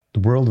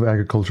world of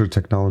agriculture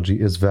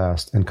technology is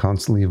vast and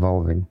constantly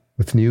evolving,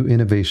 with new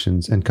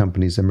innovations and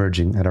companies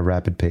emerging at a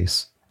rapid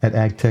pace. At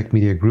AgTech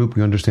Media Group,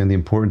 we understand the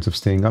importance of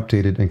staying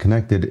updated and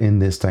connected in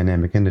this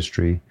dynamic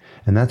industry,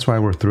 and that's why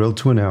we're thrilled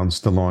to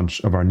announce the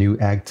launch of our new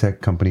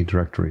AgTech Company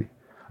Directory,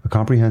 a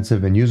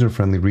comprehensive and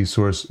user-friendly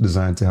resource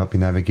designed to help you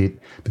navigate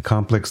the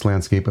complex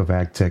landscape of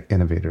AgTech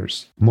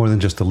innovators. More than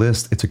just a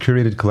list, it's a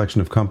curated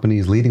collection of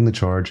companies leading the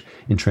charge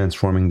in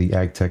transforming the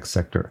AgTech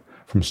sector.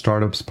 From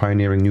startups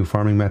pioneering new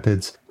farming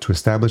methods to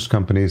established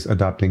companies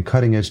adopting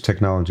cutting-edge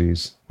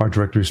technologies, our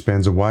directory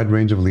spans a wide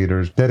range of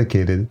leaders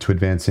dedicated to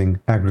advancing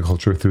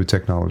agriculture through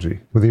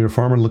technology. Whether you're a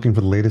farmer looking for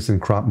the latest in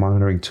crop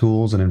monitoring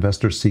tools, an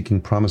investor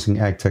seeking promising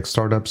agtech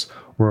startups,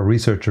 or a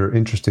researcher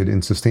interested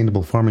in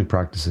sustainable farming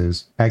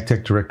practices,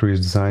 AgTech Directory is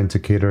designed to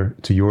cater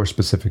to your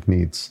specific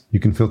needs. You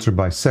can filter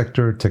by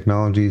sector,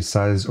 technology,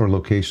 size, or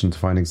location to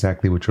find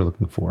exactly what you're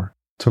looking for.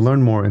 To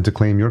learn more and to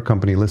claim your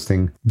company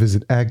listing,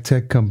 visit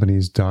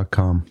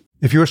agtechcompanies.com.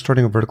 If you are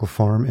starting a vertical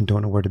farm and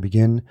don't know where to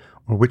begin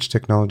or which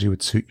technology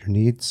would suit your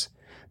needs,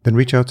 then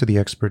reach out to the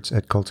experts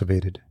at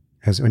Cultivated.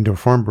 As indoor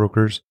farm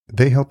brokers,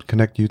 they help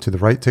connect you to the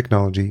right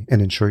technology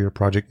and ensure your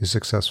project is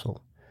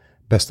successful.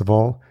 Best of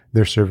all,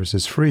 their service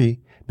is free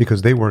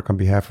because they work on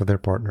behalf of their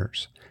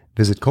partners.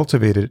 Visit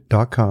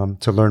cultivated.com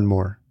to learn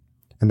more.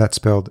 And that's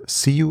spelled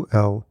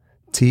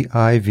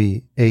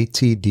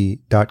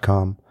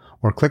cultivatd.com.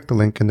 Or click the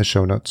link in the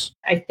show notes.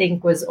 I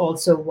think was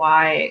also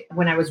why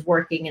when I was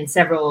working in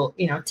several,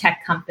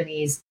 tech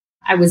companies,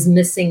 I was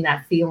missing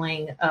that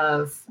feeling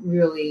of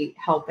really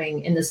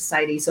helping in the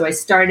society. So I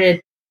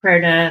started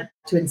Prerna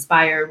to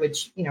inspire,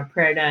 which,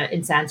 Prerna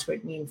in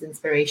Sanskrit means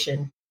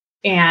inspiration.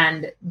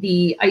 And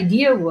the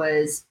idea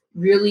was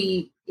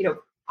really,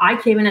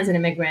 I came in as an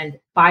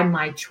immigrant by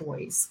my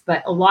choice,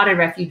 but a lot of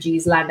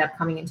refugees land up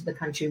coming into the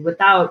country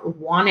without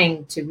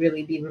wanting to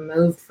really be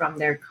removed from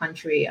their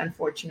country,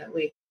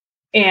 unfortunately.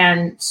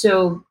 And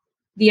so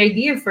the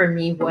idea for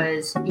me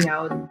was,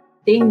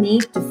 they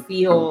need to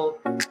feel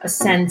a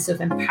sense of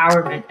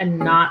empowerment and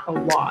not a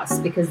loss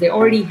because they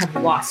already have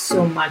lost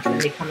so much when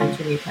they come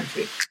into a new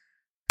country.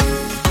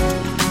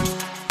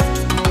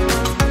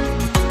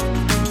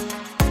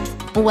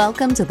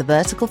 Welcome to the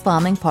Vertical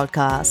Farming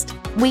Podcast,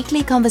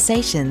 weekly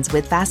conversations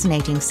with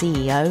fascinating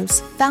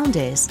CEOs,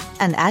 founders,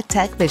 and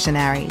AgTech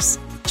visionaries.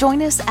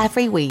 Join us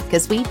every week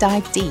as we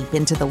dive deep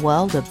into the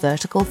world of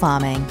vertical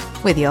farming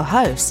with your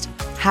host,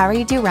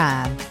 Harry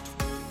Duran.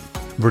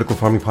 Vertical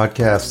Farming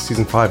Podcast,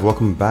 Season 5.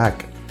 Welcome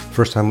back.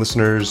 First-time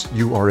listeners,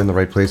 you are in the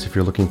right place if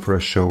you're looking for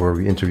a show where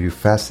we interview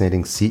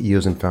fascinating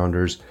CEOs and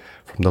founders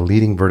from the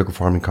leading vertical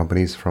farming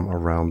companies from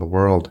around the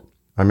world.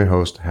 I'm your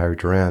host, Harry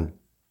Duran.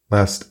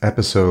 Last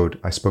episode,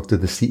 I spoke to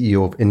the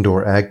CEO of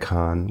Indoor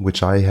AgCon,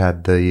 which I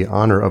had the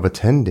honor of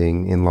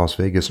attending in Las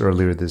Vegas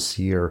earlier this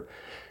year.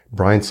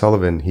 Brian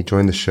Sullivan, he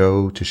joined the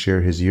show to share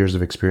his years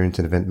of experience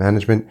in event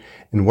management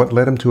and what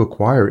led him to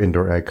acquire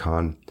Indoor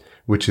AgCon,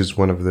 which is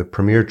one of the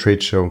premier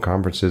trade show and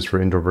conferences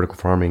for indoor vertical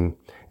farming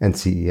and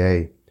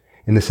CEA.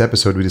 In this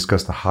episode, we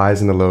discussed the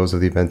highs and the lows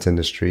of the events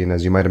industry. And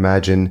as you might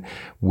imagine,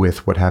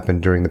 with what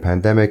happened during the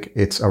pandemic,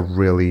 it's a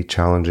really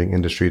challenging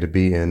industry to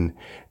be in.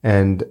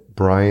 And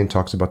Brian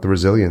talks about the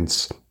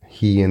resilience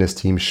he and his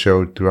team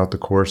showed throughout the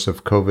course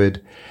of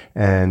COVID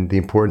and the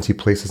importance he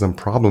places on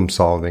problem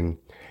solving.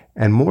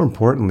 And more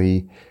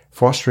importantly,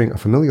 fostering a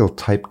familial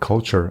type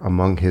culture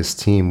among his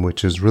team,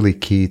 which is really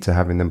key to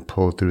having them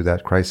pull through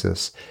that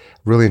crisis.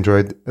 Really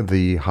enjoyed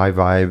the high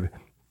vibe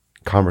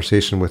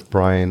conversation with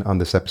Brian on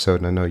this episode,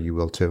 and I know you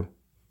will too.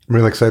 I'm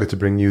really excited to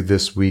bring you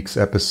this week's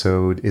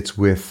episode. It's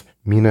with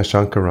Meena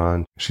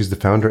Shankaran. She's the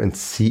founder and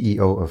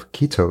CEO of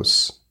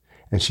Kitos,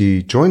 and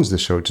she joins the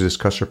show to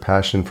discuss her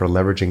passion for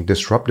leveraging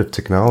disruptive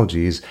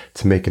technologies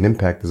to make an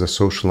impact as a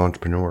social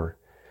entrepreneur.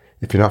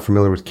 If you're not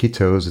familiar with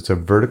Kitos, it's a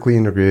vertically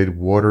integrated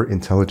water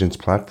intelligence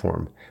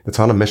platform that's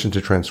on a mission to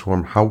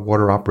transform how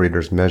water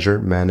operators measure,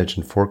 manage,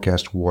 and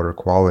forecast water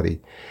quality,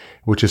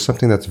 which is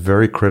something that's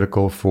very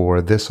critical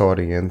for this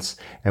audience.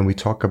 And we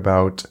talk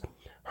about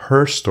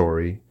her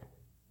story,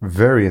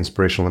 very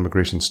inspirational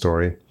immigration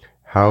story,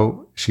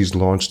 how she's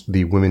launched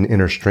the Women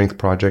Inner Strength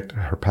Project,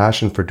 her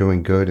passion for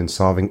doing good and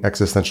solving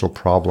existential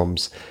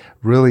problems.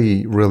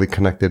 Really, really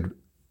connected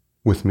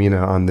with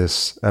Meena on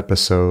this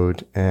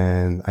episode,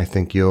 and I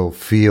think you'll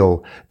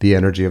feel the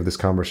energy of this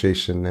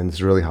conversation, and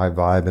it's really high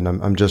vibe, and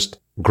I'm just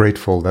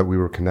grateful that we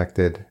were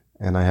connected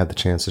and I had the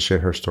chance to share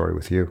her story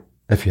with you.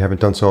 If you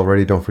haven't done so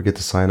already, don't forget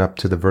to sign up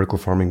to the Vertical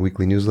Farming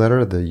Weekly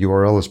newsletter. The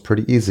URL is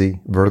pretty easy,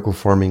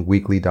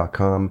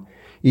 verticalfarmingweekly.com.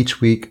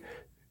 Each week,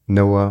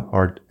 Noah,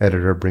 our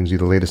editor, brings you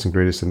the latest and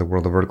greatest in the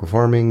world of vertical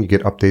farming. You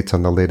get updates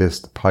on the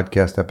latest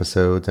podcast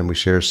episodes, and we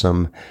share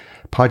some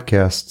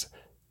podcasts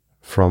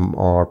from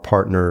our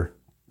partner,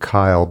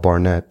 Kyle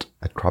Barnett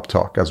at Crop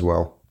Talk as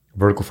well.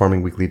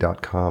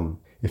 verticalfarmingweekly.com.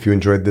 If you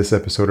enjoyed this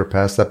episode or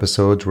past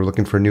episodes, we're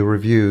looking for new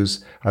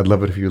reviews. I'd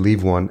love it if you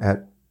leave one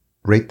at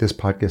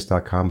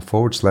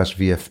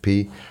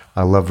ratethispodcast.com/VFP.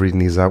 I love reading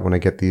these out when I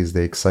get these.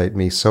 They excite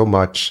me so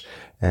much,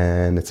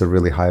 and it's a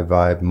really high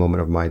vibe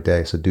moment of my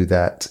day. So do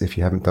that if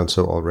you haven't done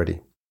so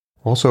already.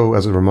 Also,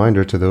 as a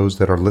reminder to those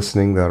that are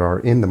listening that are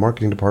in the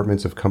marketing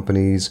departments of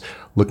companies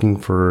looking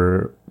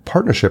for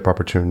partnership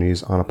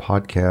opportunities on a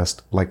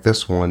podcast like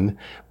this one,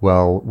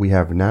 well, we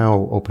have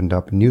now opened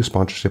up new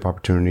sponsorship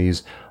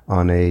opportunities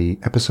on a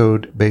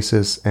episode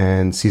basis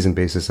and season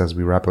basis as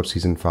we wrap up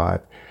season 5.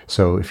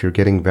 So if you're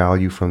getting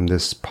value from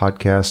this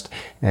podcast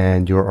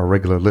and you're a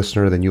regular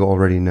listener, then you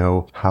already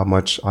know how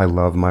much I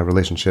love my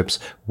relationships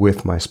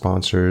with my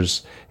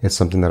sponsors. It's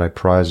something that I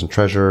prize and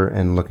treasure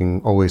and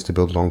looking always to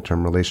build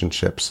long-term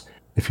relationships.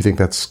 If you think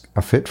that's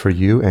a fit for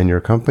you and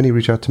your company,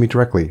 reach out to me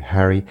directly,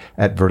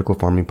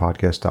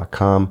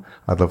 harry@verticalfarmingpodcast.com.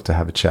 I'd love to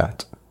have a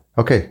chat.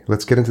 Okay,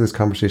 let's get into this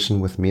conversation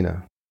with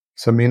Meena.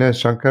 So Meena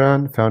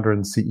Shankaran, founder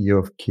and CEO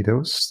of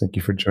Ketos. Thank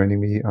you for joining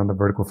me on the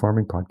Vertical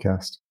Farming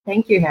Podcast.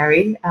 Thank you,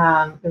 Harry.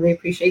 Really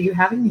appreciate you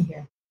having me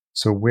here.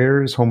 So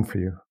where is home for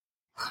you?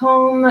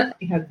 Home,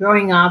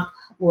 growing up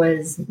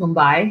was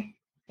Mumbai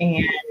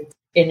and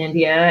in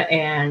India.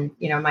 And,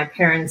 my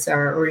parents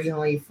are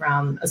originally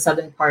from a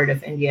southern part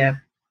of India.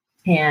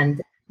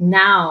 And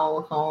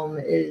now home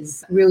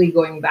is really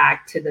going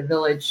back to the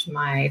village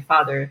my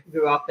father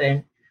grew up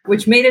in,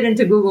 which made it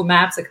into Google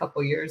Maps a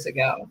couple years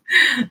ago.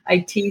 I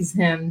tease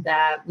him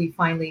that we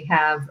finally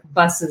have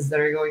buses that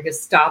are going to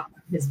stop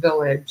his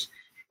village.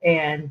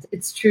 And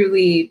it's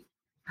truly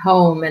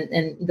home.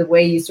 And the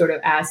way you sort of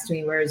asked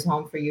me, where is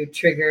home for you,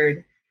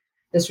 triggered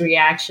this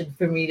reaction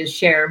for me to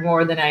share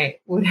more than I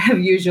would have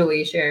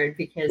usually shared,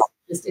 because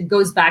it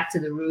goes back to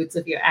the roots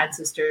of your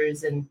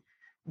ancestors and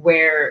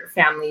where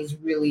family's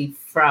really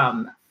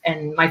from.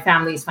 And my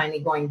family is finally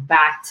going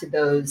back to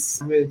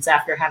those roots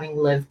after having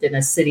lived in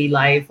a city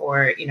life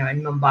or, in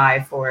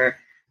Mumbai for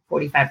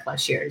 45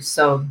 plus years.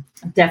 So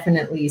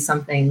definitely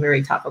something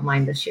very top of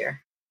mind this year.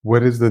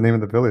 What is the name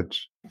of the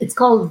village? It's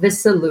called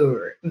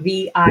Visalur,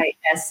 Visalur.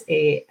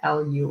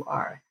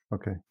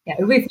 Okay. Yeah,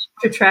 it'll be fun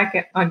to track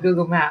it on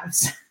Google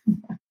Maps.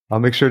 I'll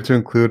make sure to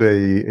include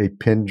a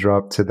pin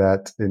drop to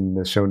that in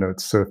the show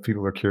notes. So if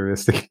people are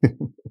curious.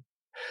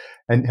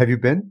 And have you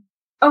been?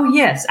 Oh,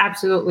 yes,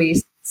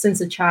 absolutely.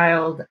 Since a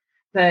child.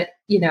 But,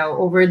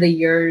 over the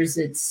years,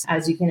 it's,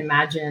 as you can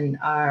imagine,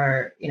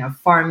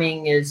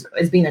 farming has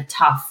been a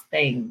tough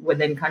thing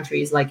within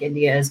countries like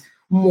India, as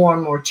more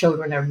and more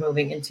children are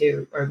moving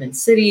into urban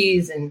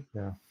cities. And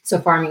so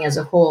farming as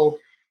a whole,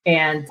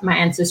 and my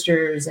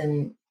ancestors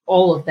and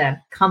all of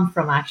them come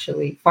from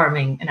actually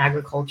farming and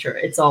agriculture.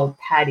 It's all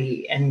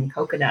paddy and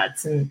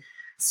coconuts. And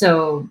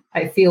so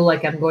I feel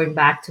like I'm going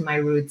back to my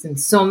roots in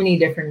so many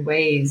different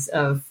ways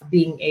of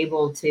being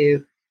able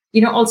to,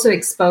 also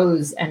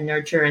expose and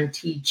nurture and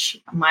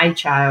teach my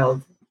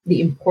child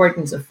the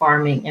importance of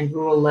farming and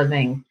rural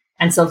living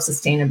and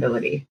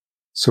self-sustainability.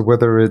 So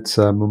whether it's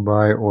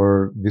Mumbai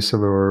or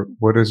Visalur,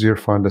 what is your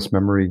fondest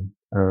memory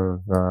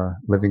of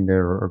living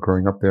there or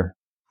growing up there?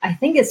 I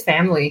think it's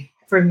family.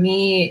 For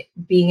me,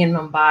 being in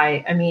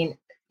Mumbai,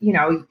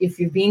 if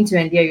you've been to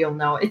India, you'll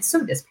know it's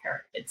so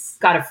disparate. It's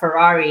got a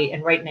Ferrari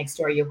and right next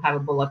door, you'll have a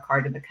bullock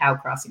cart and a cow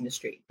crossing the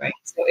street, right?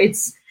 So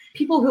it's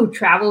people who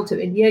travel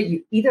to India,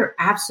 you either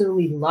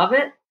absolutely love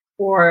it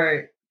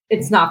or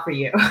it's not for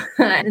you.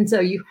 And so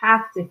you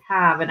have to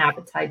have an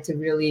appetite to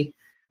really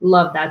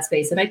love that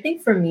space. And I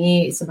think for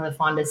me, some of the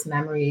fondest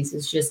memories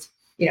is just,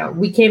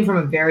 we came from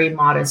a very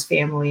modest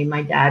family.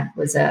 My dad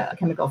was a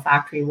chemical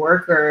factory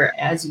worker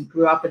as he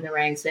grew up in the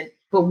ranks.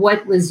 But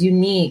what was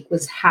unique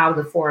was how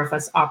the four of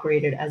us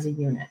operated as a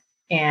unit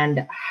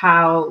and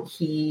how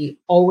he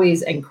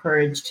always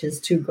encouraged his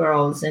two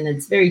girls. And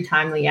it's very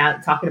timely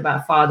talking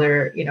about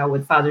father,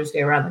 with Father's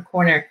Day around the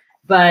corner.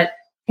 But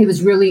it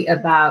was really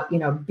about,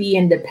 be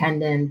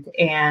independent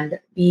and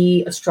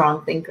be a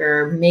strong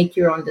thinker, make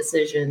your own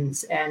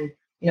decisions and,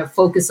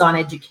 focus on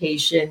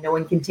education. No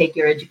one can take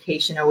your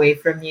education away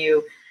from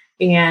you.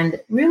 And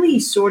really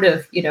sort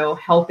of,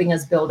 helping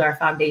us build our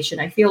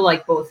foundation. I feel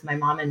like both my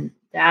mom and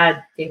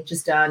dad, they've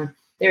just done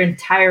their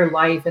entire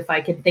life. If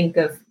I can think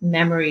of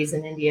memories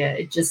in India,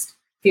 it just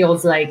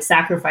feels like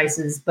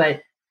sacrifices,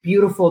 but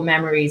beautiful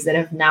memories that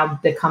have now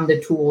become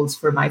the tools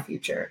for my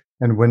future.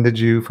 And when did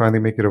you finally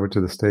make it over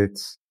to the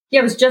States?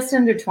 Yeah, it was just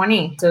under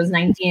 20. So it was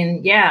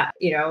 19. Yeah,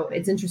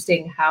 it's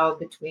interesting how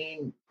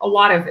between a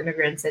lot of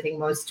immigrants, I think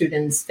most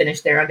students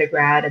finish their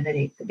undergrad and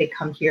then they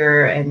come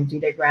here and do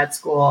their grad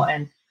school.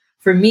 And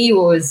for me,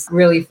 what was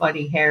really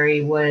funny,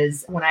 Harry,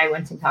 was when I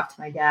went and talked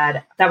to my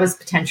dad, that was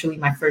potentially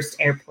my first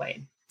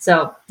airplane.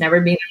 So never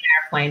been on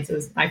an airplane. So it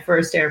was my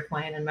first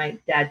airplane. And my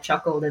dad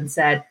chuckled and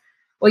said,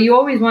 well, you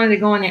always wanted to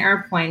go on an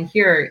airplane.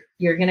 Here,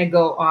 you're going to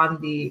go on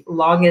the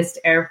longest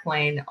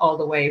airplane all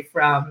the way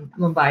from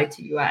Mumbai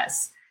to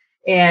US.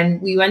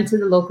 And we went to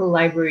the local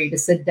library to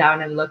sit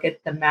down and look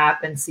at the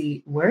map and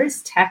see, where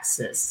is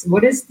Texas?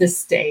 What is this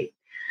state?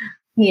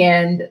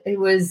 And it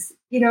was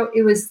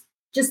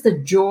just the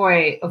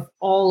joy of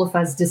all of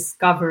us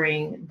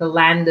discovering the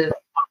land of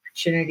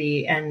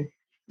opportunity. And,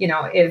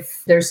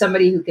 if there's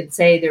somebody who could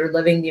say they're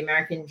living the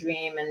American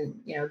dream and,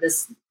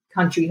 this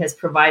country has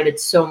provided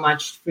so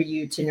much for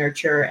you to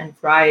nurture and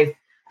thrive,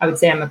 I would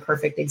say I'm a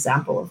perfect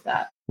example of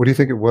that. What do you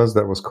think it was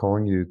that was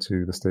calling you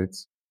to the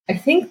States? I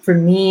think for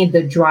me,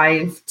 the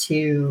drive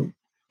to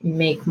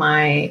make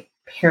my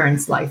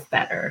parents' life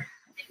better,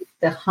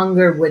 the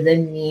hunger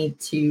within me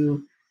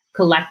to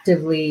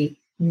collectively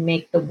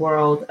make the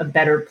world a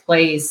better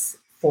place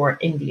for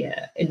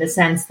India, in the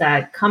sense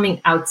that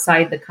coming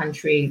outside the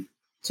country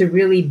to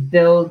really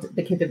build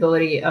the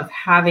capability of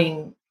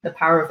having the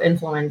power of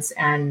influence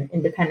and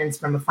independence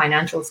from a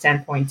financial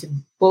standpoint to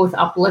both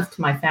uplift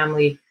my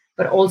family,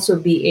 but also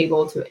be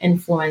able to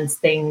influence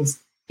things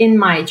in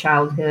my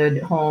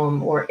childhood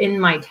home or in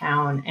my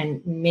town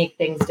and make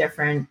things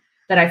different,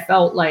 that I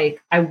felt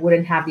like I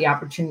wouldn't have the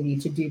opportunity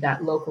to do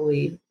that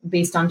locally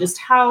based on just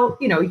how,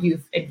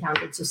 you've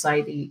encountered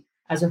society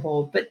as a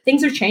whole. But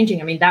things are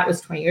changing. I mean, that was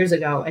 20 years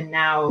ago. And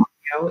now,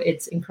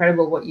 it's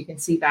incredible what you can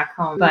see back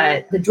home.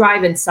 But the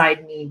drive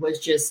inside me was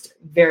just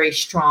very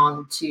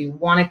strong to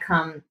want to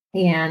come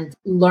and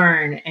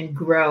learn and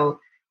grow.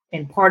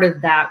 And part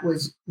of that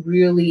was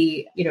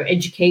really,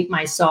 educate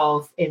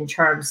myself in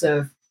terms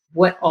of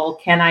what all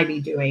can I be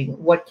doing?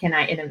 What can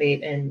I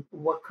innovate in?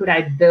 What could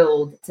I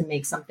build to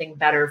make something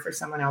better for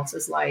someone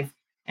else's life?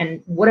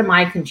 And what am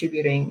I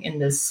contributing in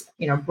this,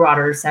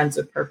 broader sense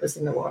of purpose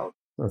in the world?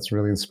 That's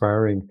really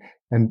inspiring.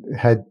 And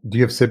do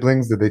you have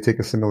siblings? Did they take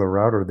a similar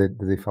route, or did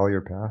they follow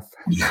your path?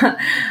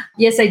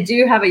 Yes, I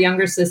do have a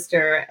younger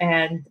sister,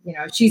 and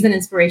she's an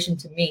inspiration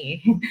to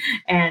me.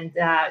 And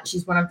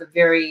she's one of the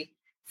very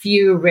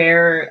few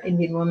rare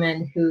Indian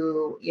women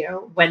who,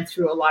 went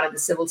through a lot of the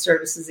civil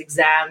services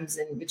exams,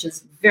 and which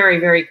is very,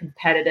 very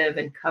competitive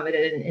and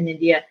coveted in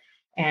India.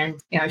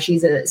 And,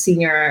 she's a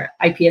senior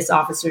IPS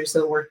officer,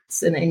 so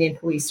works in the Indian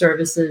Police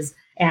Services,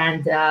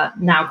 and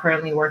now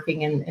currently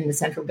working in the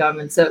central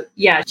government. So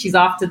yeah, she's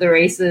off to the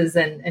races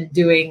and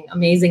doing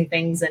amazing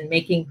things and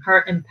making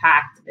her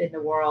impact in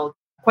the world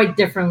quite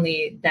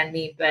differently than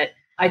me. But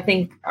I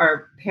think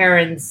our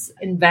parents'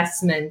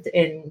 investment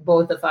in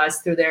both of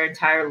us through their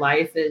entire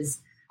life is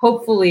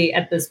hopefully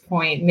at this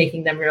point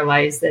making them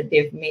realize that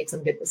they've made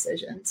some good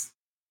decisions.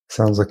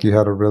 Sounds like you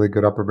had a really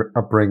good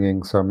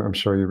upbringing. So I'm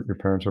sure your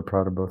parents are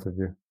proud of both of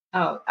you.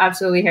 Oh,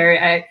 absolutely,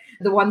 Harry.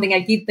 The one thing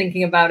I keep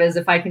thinking about is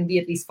if I can be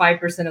at least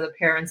 5% of the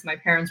parents my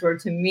parents were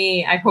to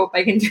me, I hope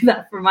I can do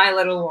that for my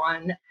little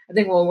one. I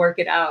think we'll work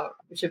it out,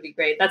 which should be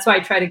great. That's why I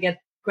try to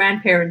get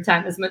grandparent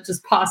time as much as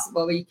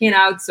possible, but you can't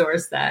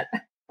outsource that.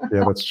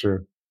 Yeah, that's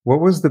true. What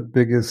was the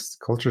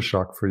biggest culture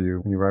shock for you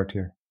when you arrived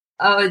here?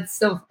 Oh, it's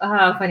so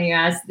funny you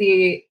asked.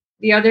 The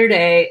other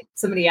day,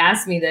 somebody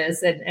asked me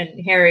this,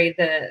 and Harry,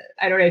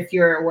 I don't know if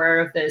you're aware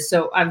of this.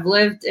 So I've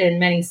lived in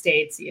many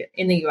states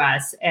in the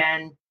US,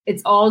 and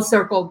it's all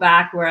circled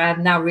back where I have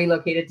now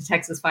relocated to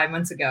Texas 5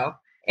 months ago.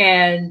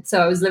 And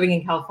so I was living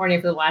in California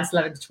for the last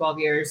 11 to 12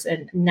 years.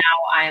 And now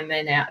I am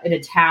in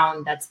a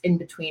town that's in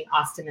between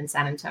Austin and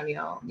San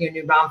Antonio, near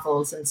New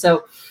Braunfels. And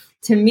so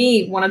to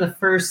me, one of the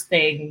first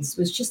things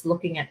was just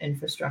looking at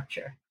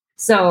infrastructure.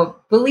 So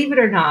believe it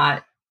or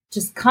not,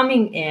 just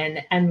coming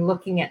in and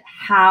looking at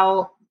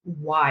how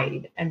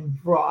wide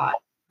and broad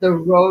the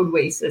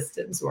roadway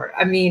systems were.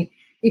 I mean,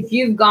 if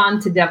you've gone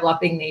to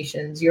developing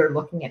nations, you're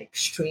looking at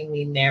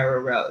extremely narrow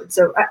roads.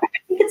 So I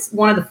think it's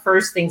one of the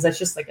first things that's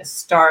just like a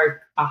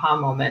stark aha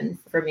moment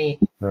for me.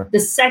 Sure. The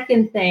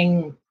second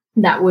thing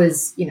that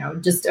was,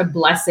 just a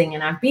blessing,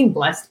 and I've been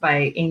blessed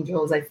by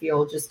angels, I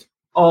feel, just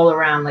all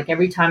around. Like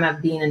every time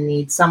I've been in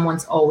need,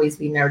 someone's always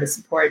been there to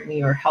support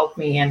me or help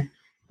me. And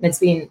it's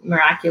been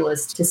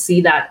miraculous to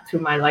see that through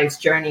my life's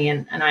journey.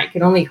 And I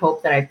can only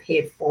hope that I pay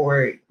it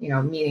forward,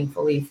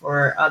 meaningfully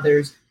for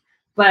others.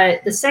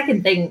 But the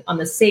second thing, on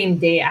the same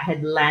day I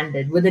had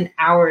landed, within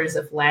hours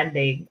of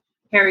landing,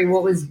 Harry,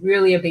 what was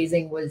really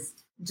amazing was,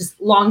 just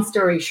long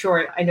story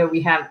short, I know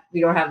we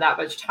don't have that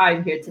much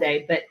time here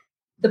today, but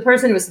the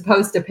person who was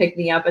supposed to pick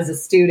me up as a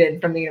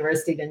student from the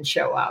university didn't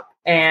show up.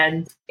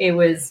 And it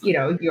was,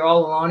 you're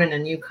all alone in a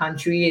new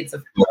country. It's a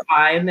first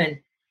time and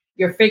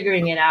you're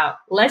figuring it out.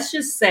 Let's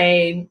just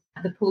say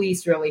the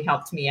police really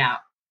helped me out.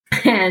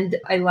 And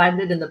I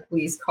landed in the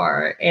police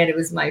car, and it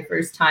was my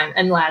first time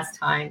and last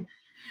time.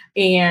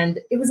 And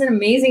it was an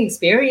amazing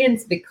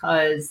experience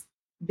because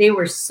they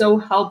were so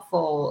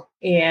helpful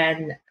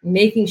in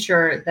making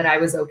sure that I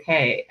was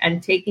okay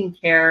and taking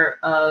care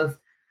of,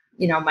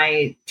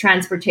 my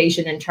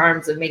transportation in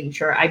terms of making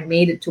sure I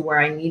made it to where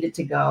I needed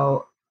to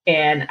go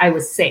and I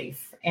was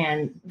safe.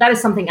 And that is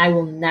something I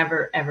will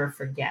never, ever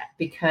forget,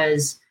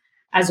 because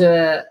as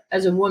a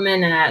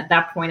woman, and at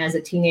that point as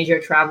a teenager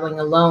traveling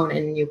alone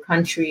in a new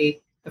country,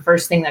 the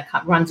first thing that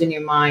runs in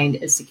your mind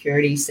is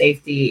security,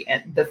 safety,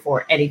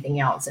 before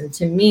anything else. And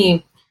to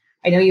me,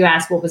 I know you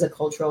asked what was a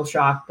cultural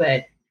shock,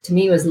 but to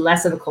me, it was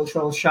less of a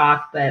cultural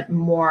shock, but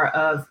more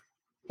of,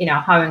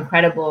 how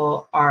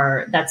incredible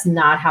that's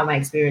not how my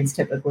experience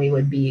typically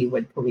would be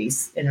with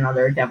police in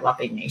another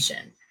developing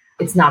nation.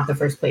 It's not the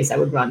first place I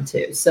would run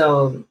to.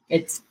 So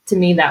to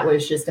me, that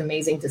was just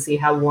amazing to see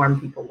how warm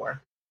people were.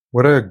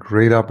 What a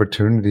great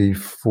opportunity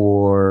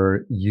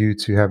for you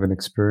to have an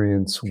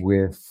experience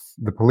with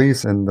the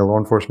police and the law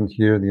enforcement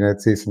here in the United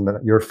States, and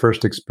that your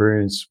first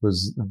experience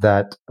was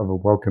that of a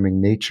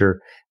welcoming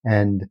nature.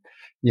 And,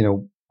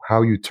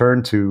 how you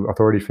turn to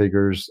authority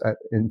figures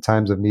in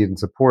times of need and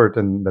support,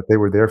 and that they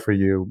were there for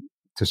you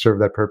to serve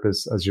that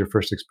purpose as your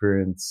first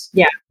experience.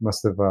 Yeah.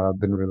 Must have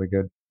been really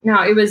good.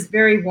 No, it was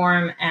very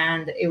warm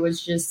and it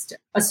was just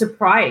a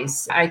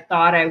surprise. I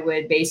thought I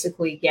would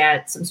basically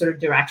get some sort of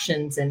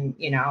directions and,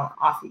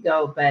 off you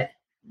go. But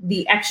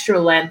the extra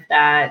length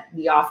that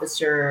the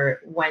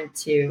officer went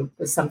to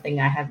was something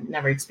I have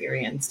never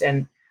experienced.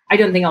 And I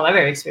don't think I'll ever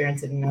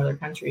experience it in another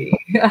country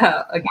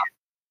again.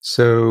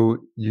 So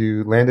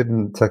you landed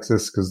in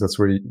Texas because that's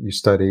where you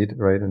studied,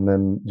 right? And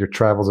then your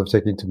travels have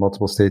taken you to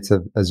multiple states,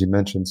 as you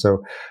mentioned.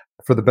 So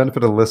for the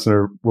benefit of the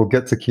listener, we'll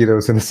get to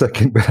Kitos in a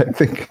second, but I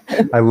think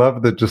I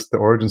love just the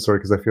origin story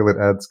because I feel it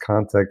adds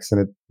context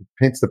and it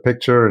paints the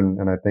picture,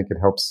 and I think it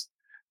helps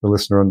the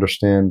listener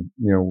understand,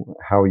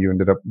 how you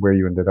ended up where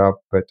you ended up.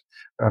 But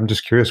I'm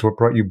just curious, what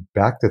brought you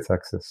back to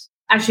Texas?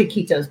 Actually,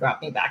 Kitos brought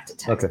me back to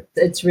Texas. Okay.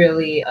 It's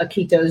really a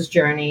Kitos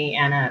journey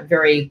and a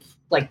very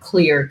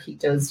clear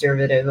Kitos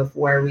derivative of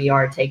where we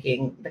are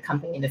taking the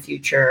company in the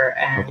future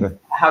and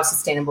how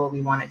sustainable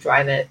we want to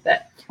drive it.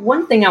 But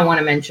one thing I want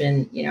to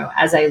mention,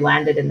 as I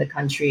landed in the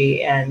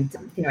country and,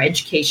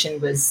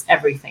 education was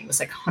everything. It was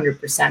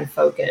 100%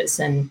 focus.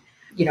 And,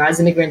 as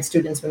immigrant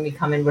students, when we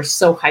come in, we're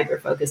so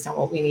hyper-focused on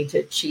what we need to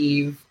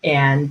achieve.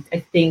 And I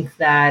think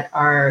that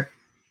our,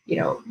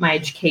 my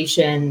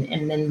education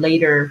and then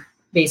later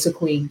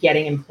basically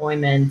getting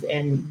employment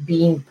and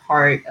being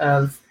part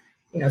of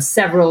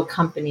several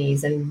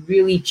companies and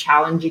really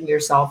challenging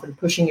yourself and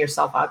pushing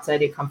yourself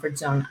outside your comfort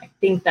zone. I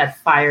think that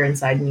fire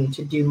inside me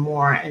to do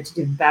more and to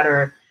do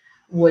better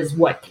was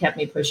what kept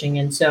me pushing.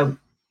 And so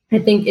I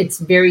think it's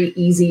very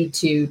easy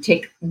to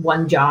take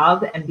one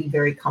job and be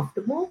very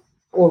comfortable,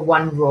 or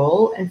one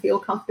role and feel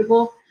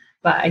comfortable.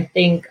 But I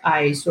think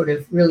I sort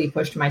of really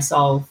pushed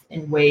myself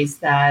in ways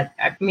that,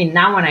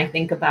 now when I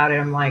think about it,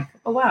 I'm like,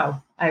 oh,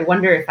 wow, I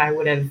wonder if I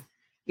would have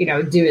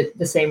do it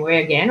the same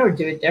way again or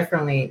do it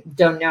differently.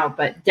 Don't know,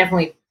 but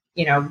definitely,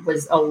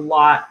 was a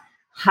lot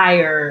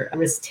higher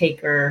risk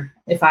taker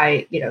if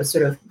I,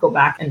 sort of go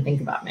back and think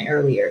about my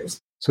early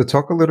years. So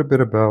talk a little bit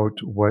about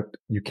what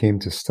you came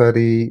to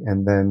study,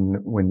 and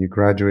then when you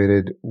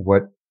graduated,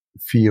 what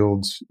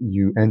fields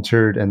you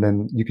entered, and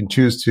then you can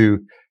choose to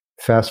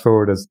fast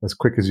forward as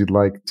quick as you'd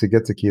like to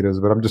get to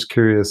Kitos. But I'm just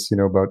curious,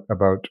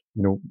 about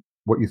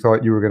what you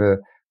thought you were going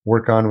to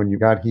work on when you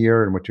got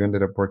here and what you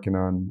ended up working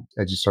on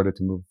as you started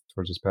to move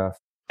towards this path.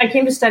 I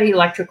came to study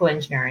electrical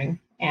engineering,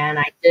 and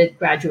I did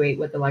graduate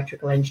with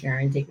electrical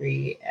engineering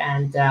degree.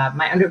 And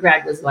my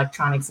undergrad was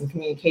electronics and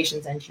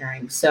communications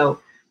engineering.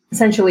 So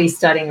essentially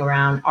studying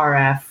around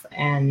RF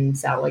and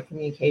satellite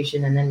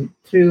communication. And then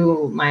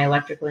through my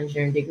electrical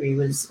engineering degree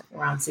was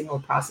around signal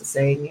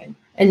processing.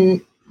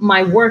 And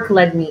my work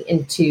led me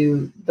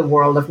into the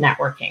world of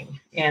networking.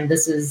 And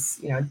this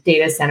is,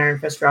 data center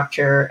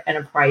infrastructure,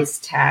 enterprise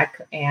tech,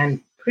 and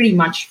pretty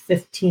much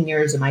 15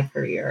 years of my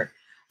career.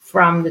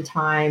 From the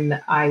time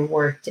I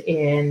worked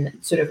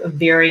in sort of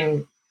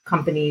varying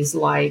companies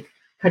like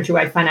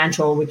Countrywide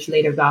Financial, which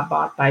later got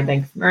bought by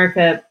Bank of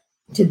America,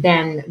 to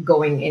then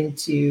going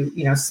into,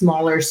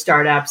 smaller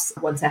startups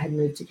once I had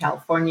moved to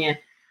California.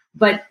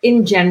 But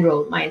in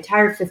general, my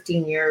entire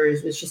 15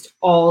 years was just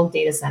all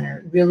data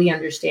center, really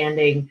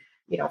understanding,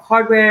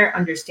 hardware,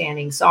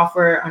 understanding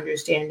software,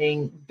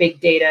 understanding big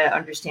data,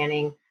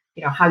 understanding,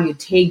 how you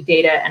take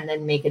data and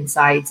then make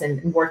insights,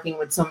 and working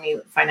with so many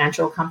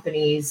financial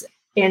companies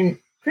and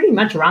pretty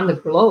much around the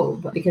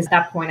globe. Because at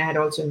that point I had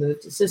also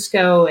moved to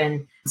Cisco,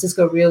 and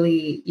Cisco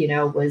really,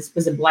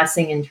 was a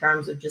blessing in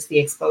terms of just the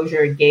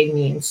exposure it gave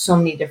me in so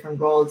many different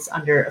roles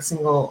under a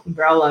single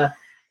umbrella.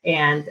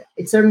 And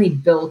it certainly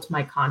built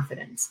my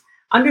confidence.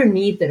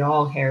 Underneath it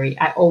all, Harry,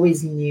 I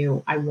always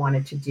knew I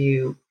wanted to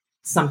do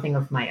something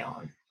of my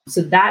own.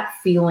 So that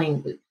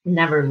feeling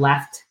never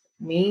left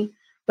me,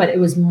 but it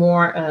was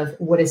more of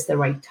what is the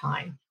right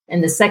time.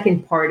 And the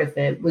second part of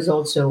it was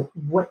also,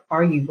 what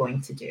are you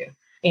going to do?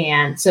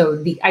 And so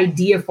the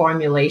idea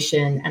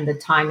formulation and the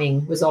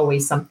timing was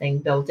always something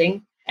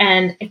building.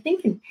 And I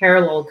think in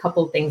parallel, a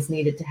couple of things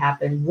needed to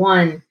happen.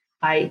 One,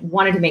 I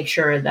wanted to make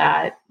sure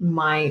that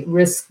my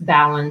risk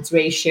balance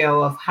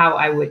ratio of how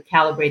I would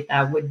calibrate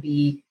that would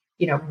be,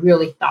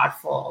 really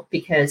thoughtful,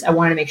 because I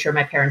wanted to make sure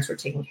my parents were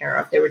taken care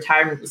of, their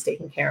retirement was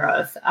taken care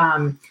of.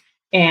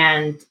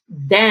 And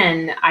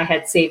then I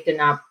had saved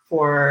enough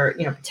for,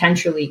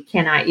 potentially,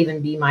 can I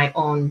even be my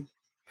own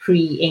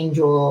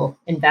pre-angel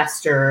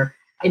investor,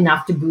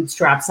 enough to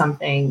bootstrap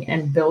something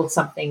and build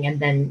something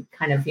and then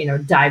kind of,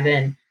 dive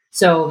in.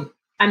 So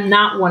I'm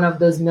not one of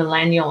those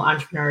millennial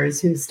entrepreneurs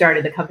who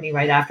started the company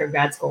right after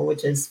grad school,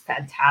 which is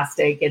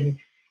fantastic. And,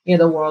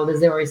 the world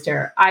is the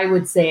oyster. I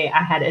would say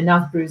I had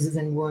enough bruises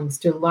and wounds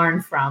to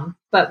learn from,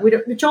 but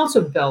which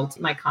also built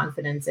my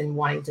confidence in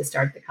wanting to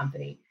start the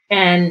company.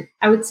 And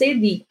I would say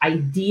the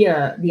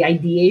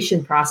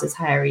ideation process,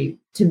 Harry,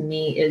 to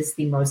me is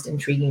the most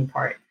intriguing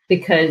part,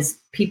 because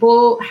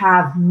people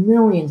have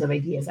millions of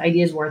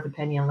ideas worth a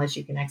penny unless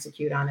you can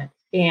execute on it.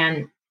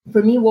 And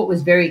for me, what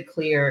was very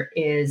clear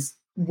is,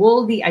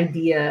 will the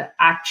idea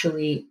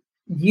actually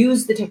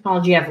use the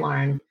technology I've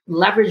learned,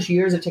 leverage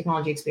years of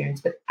technology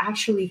experience, but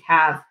actually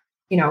have,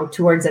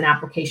 towards an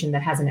application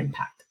that has an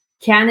impact?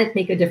 Can it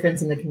make a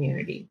difference in the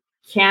community?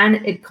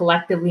 Can it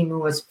collectively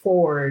move us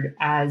forward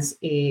as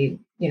a,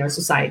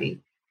 society?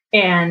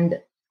 And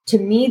to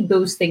me,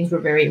 those things were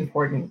very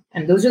important.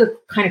 And those are the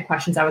kind of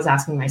questions I was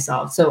asking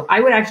myself. So I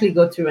would actually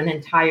go through an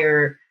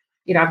entire,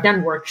 I've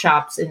done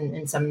workshops in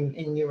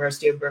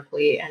University of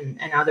Berkeley and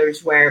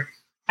others where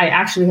I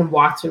actually have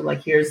walked through,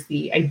 like, here's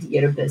the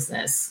idea to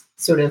business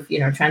sort of,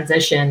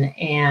 transition.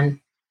 And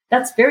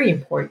that's very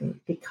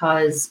important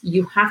because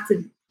you have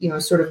to,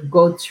 sort of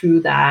go through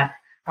that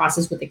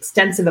process with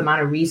extensive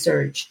amount of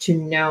research to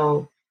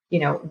know,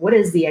 what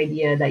is the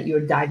idea that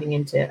you're diving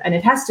into? And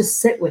it has to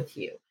sit with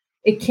you.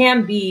 It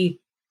can be,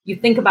 you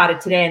think about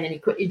it today and then you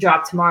quit your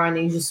job tomorrow and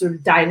then you just sort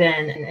of dive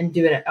in and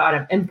do it out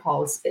of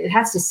impulse. It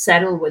has to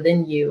settle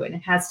within you and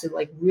it has to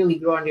like really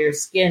grow under your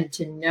skin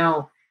to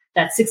know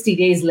that 60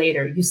 days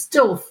later, you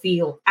still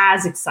feel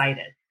as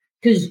excited.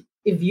 Because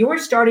if you're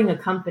starting a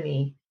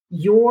company,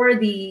 you're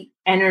the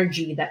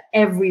energy that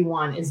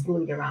everyone is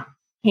glued around.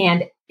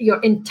 And your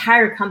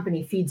entire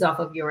company feeds off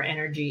of your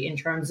energy in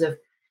terms of,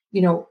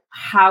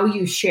 how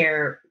you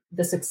share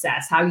the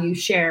success, how you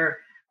share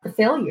the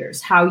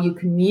failures, how you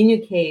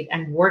communicate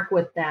and work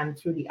with them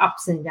through the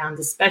ups and downs,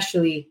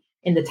 especially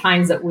in the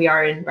times that we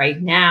are in right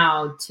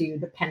now, to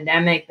the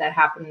pandemic that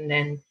happened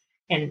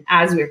and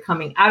as we're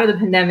coming out of the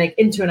pandemic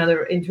into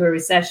a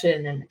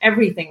recession and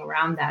everything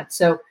around that.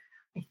 So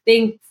I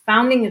think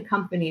founding a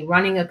company,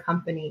 running a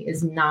company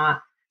is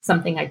not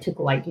something I took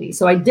lightly.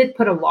 So I did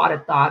put a lot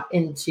of thought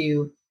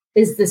into,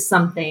 is this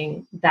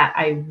something that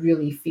I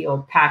really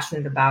feel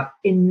passionate about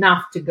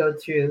enough to go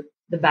through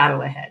the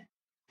battle ahead?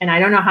 And I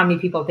don't know how many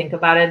people think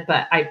about it,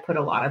 but I put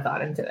a lot of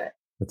thought into it.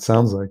 It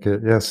sounds like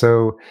it. Yeah.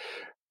 So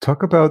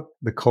talk about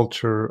the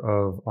culture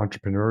of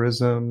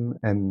entrepreneurism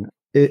and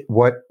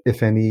what,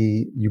 if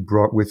any, you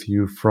brought with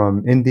you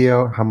from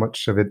India, how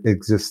much of it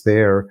exists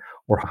there,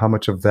 or how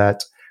much of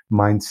that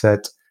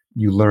mindset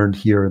you learned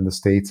here in the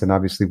States. And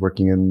obviously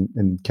working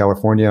in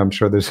California, I'm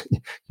sure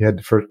you had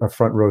a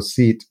front row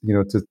seat,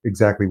 to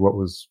exactly what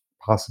was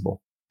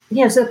possible.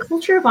 Yeah, so the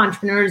culture of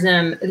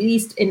entrepreneurism, at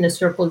least in the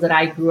circles that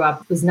I grew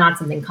up, was not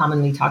something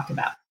commonly talked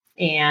about.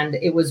 And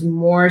it was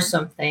more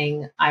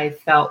something I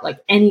felt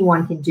like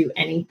anyone can do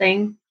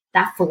anything.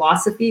 That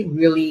philosophy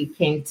really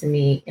came to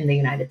me in the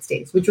United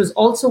States, which was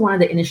also one of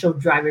the initial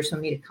drivers for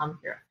me to come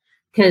here,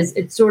 because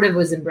it sort of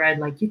was inbred,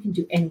 like, you can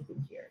do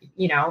anything here.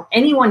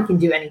 Anyone can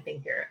do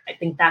anything here. I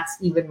think that's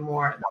even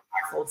more a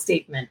powerful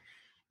statement.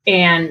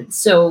 And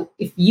so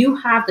if you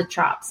have the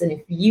chops and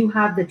if you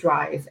have the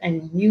drive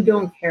and you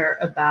don't care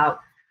about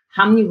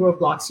how many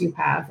roadblocks you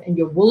have and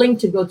you're willing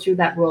to go through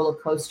that roller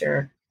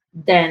coaster,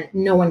 then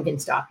no one can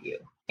stop you.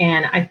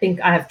 And I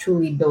think I have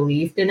truly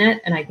believed in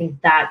it. And I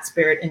think that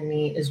spirit in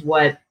me is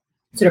what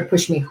sort of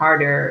pushed me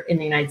harder in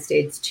the United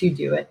States to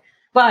do it.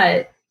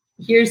 But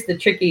here's the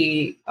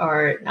tricky,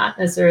 or not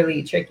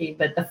necessarily tricky,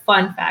 but the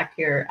fun fact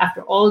here.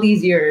 After all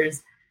these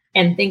years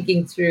and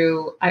thinking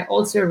through, I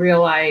also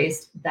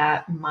realized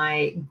that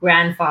my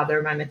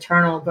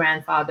maternal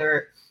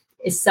grandfather,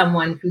 is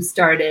someone who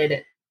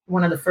started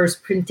one of the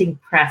first printing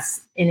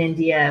press in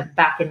India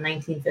back in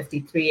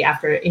 1953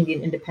 after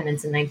Indian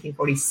independence in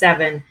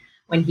 1947,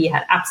 when he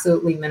had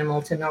absolutely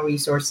minimal to no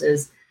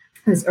resources.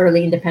 His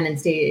early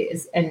independence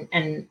days.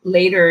 And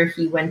later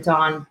he went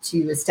on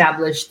to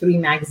establish 3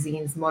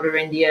 magazines, Motor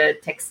India,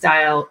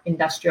 Textile,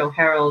 Industrial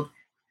Herald,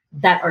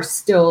 that are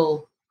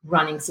still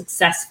running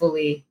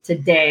successfully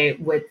today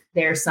with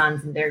their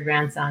sons and their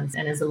grandsons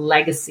and as a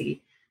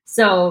legacy.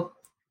 So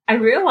I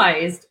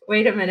realized,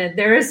 wait a minute,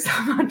 there is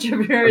some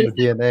entrepreneurs.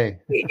 The DNA.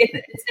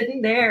 It's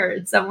in there.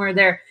 It's somewhere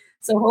there.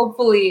 So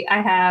hopefully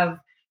I have,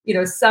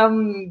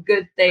 some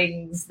good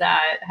things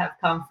that have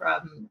come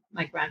from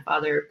my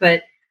grandfather.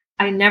 But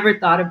I never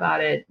thought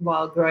about it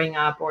while growing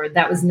up, or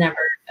that was never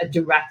a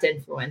direct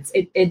influence.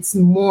 It's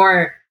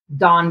more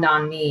dawned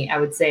on me, I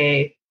would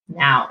say,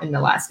 now in the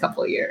last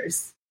couple of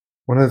years.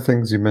 One of the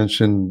things you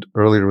mentioned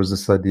earlier was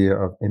this idea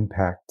of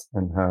impact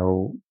and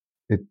how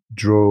it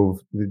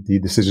drove the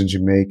decisions you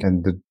make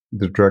and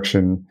the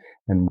direction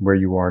and where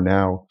you are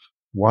now.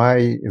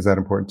 Why is that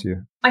important to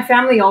you? My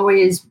family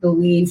always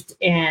believed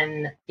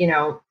in,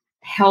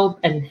 help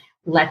and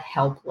let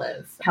help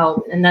live.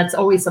 Help. And that's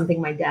always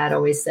something my dad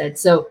always said.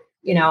 So,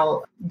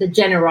 the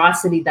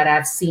generosity that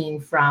I've seen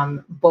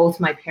from both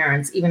my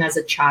parents, even as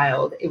a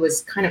child, it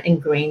was kind of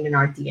ingrained in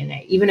our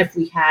DNA. Even if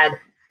we had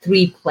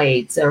 3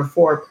 plates or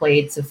 4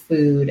 plates of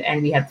food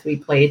and we had 3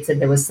 plates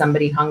and there was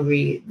somebody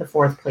hungry, the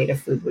 4th plate of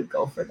food would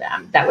go for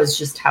them. That was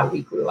just how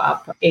we grew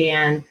up.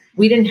 And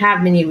we didn't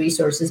have many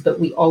resources, but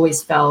we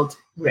always felt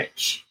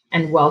rich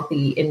and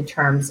wealthy in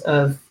terms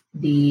of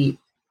the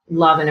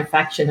love and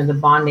affection and the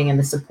bonding and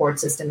the support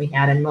system we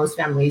had. And most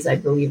families, I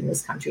believe, in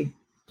this country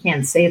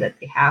can say that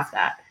they have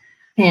that.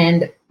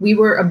 And we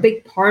were a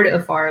big part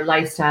of our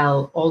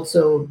lifestyle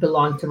also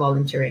belonged to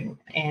volunteering.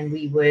 And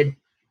we would,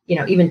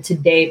 even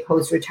today,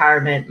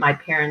 post-retirement, my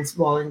parents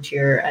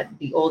volunteer at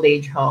the old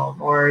age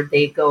home, or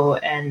they go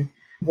and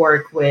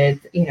work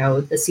with,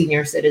 the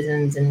senior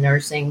citizens in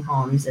nursing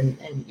homes. And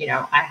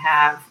I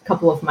have a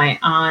couple of my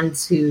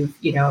aunts who've,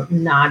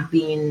 not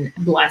been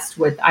blessed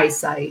with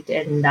eyesight.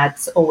 And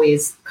that's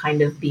always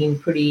kind of been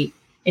pretty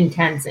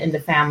intense in the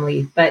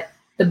family. But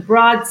the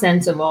broad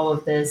sense of all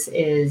of this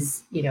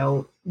is,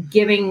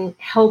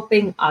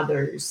 helping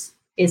others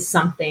is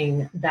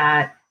something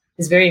that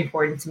is very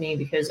important to me,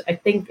 because I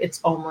think it's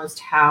almost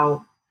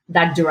how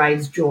that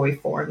derives joy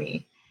for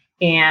me.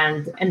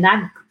 And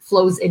that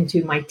flows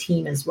into my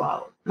team as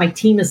well. My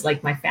team is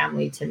like my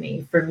family to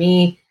me. For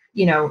me,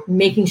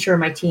 making sure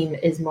my team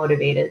is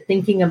motivated,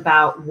 thinking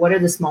about what are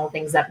the small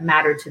things that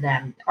matter to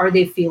them. Are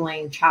they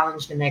feeling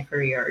challenged in their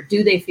career?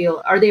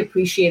 Are they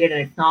appreciated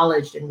and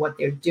acknowledged in what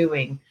they're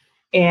doing?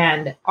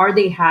 And are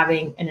they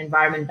having an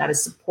environment that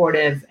is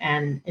supportive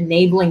and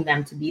enabling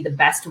them to be the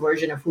best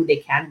version of who they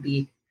can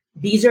be?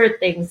 These are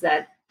things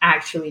that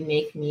actually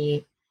make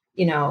me,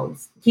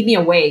 keep me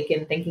awake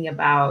and thinking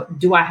about,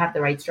 do I have the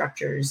right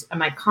structures?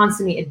 Am I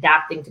constantly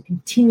adapting to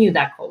continue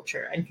that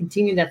culture and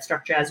continue that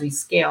structure as we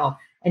scale,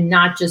 and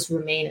not just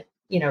remain,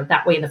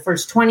 that way in the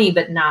first 20,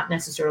 but not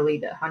necessarily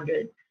the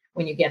 100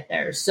 when you get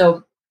there.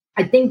 So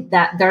I think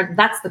that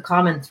that's the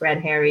common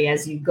thread, Harry,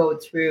 as you go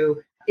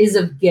through, is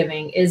of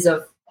giving, is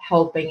of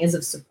helping, is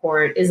of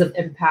support, is of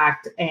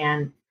impact.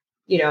 And,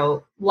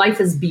 life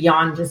is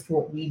beyond just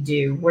what we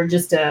do. We're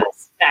just a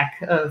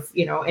speck of,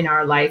 in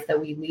our life that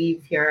we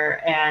leave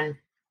here, and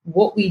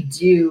what we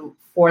do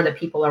for the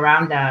people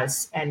around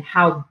us and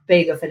how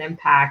big of an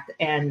impact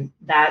and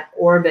that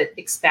orbit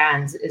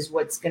expands is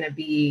what's going to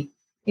be,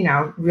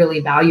 really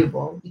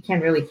valuable. You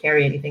can't really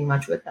carry anything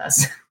much with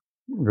us.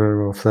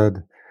 Very well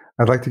said.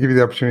 I'd like to give you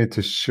the opportunity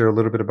to share a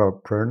little bit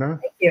about Prerna,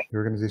 Thank you. the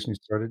organization you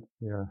started.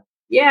 Yeah.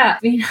 Yeah.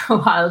 It's been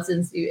a while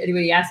since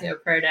anybody asked me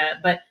about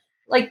Prerna, but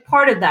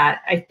part of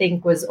that, I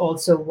think, was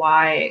also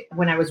why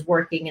when I was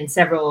working in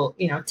several,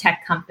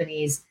 tech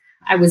companies,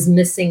 I was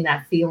missing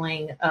that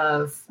feeling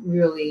of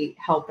really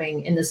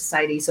helping in the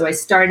society. So I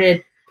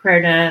started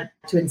Prerna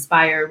to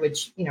inspire,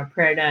 which,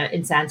 Prerna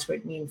in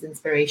Sanskrit means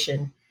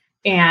inspiration.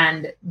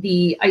 And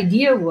the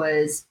idea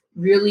was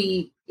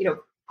really,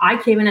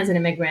 I came in as an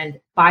immigrant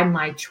by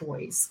my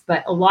choice,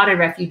 but a lot of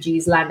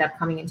refugees land up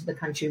coming into the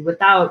country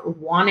without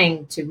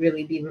wanting to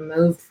really be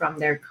removed from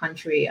their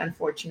country,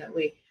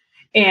 unfortunately.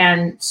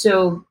 And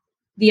so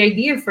the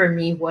idea for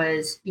me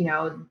was,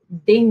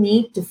 they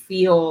need to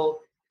feel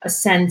a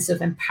sense of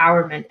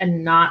empowerment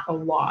and not a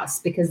loss,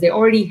 because they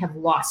already have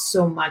lost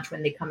so much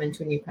when they come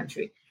into a new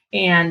country.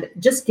 And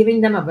just giving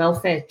them a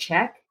welfare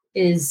check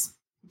just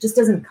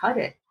doesn't cut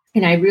it.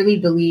 And I really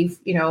believe,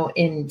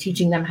 in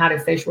teaching them how to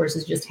fish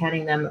versus just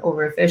handing them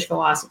over a fish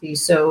philosophy.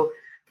 So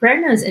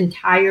Prerna's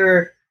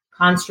entire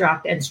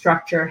construct and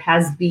structure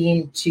has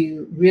been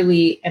to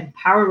really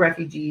empower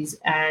refugees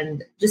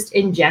and just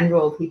in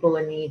general people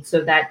in need,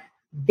 so that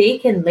they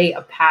can lay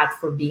a path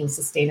for being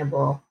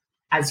sustainable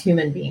as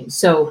human beings.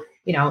 So,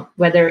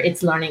 whether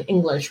it's learning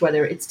English,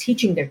 whether it's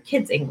teaching their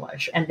kids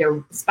English and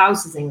their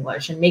spouses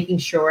English, and making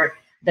sure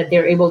that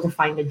they're able to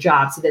find a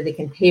job so that they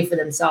can pay for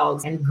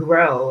themselves and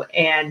grow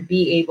and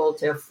be able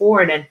to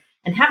afford and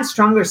have a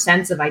stronger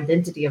sense of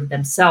identity of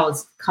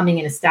themselves, coming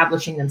and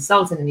establishing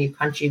themselves in a new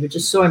country, which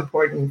is so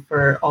important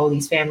for all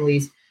these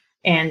families.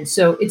 And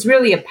so it's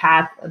really a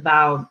path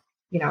about,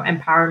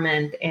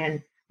 empowerment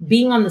and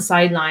being on the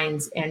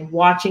sidelines and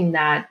watching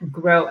that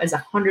grow as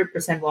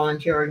 100%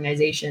 volunteer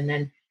organization.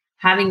 And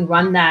having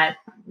run that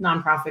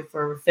nonprofit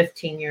for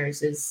 15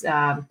 years is,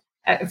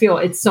 I feel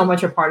it's so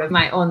much a part of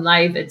my own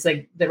life. It's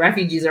like the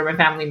refugees are my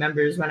family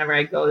members whenever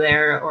I go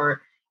there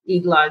or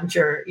eat lunch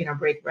or,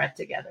 break bread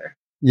together.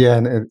 Yeah,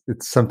 and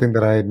it's something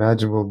that I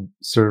imagine will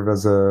serve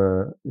as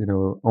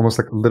almost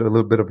like a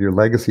little bit of your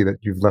legacy that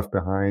you've left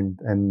behind.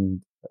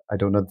 And I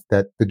don't know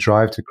that the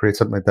drive to create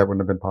something like that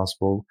wouldn't have been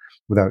possible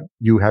without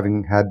you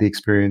having had the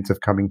experience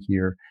of coming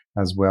here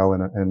as well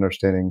and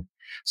understanding.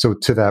 So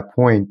to that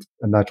point,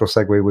 a natural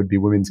segue would be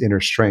Women's Inner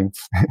Strength,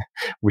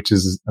 which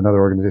is another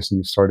organization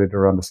you started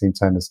around the same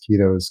time as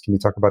Keto's. Can you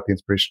talk about the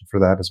inspiration for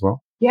that as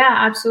well? Yeah,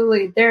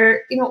 absolutely.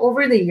 There,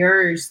 over the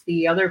years,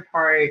 the other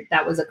part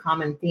that was a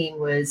common theme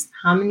was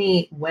how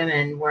many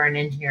women were in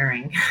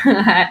engineering.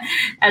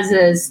 As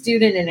a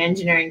student in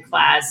engineering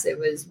class, it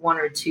was 1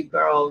 or 2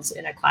 girls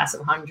in a class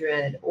of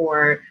 100,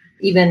 or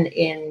even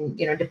in,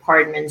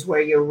 departments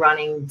where you're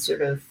running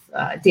sort of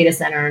data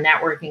center,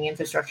 networking,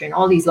 infrastructure, and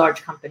all these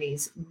large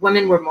companies.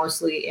 Women were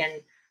mostly in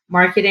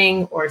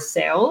marketing or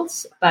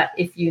sales. But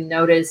if you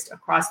noticed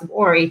across the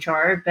board,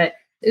 HR, but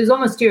it was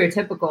almost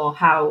stereotypical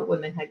how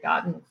women had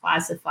gotten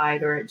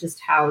classified or just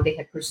how they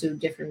had pursued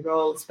different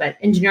roles. But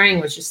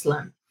engineering was just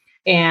slim.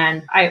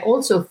 And I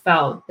also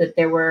felt that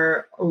there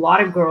were a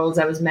lot of girls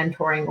I was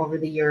mentoring over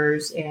the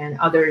years and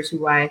others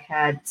who I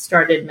had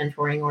started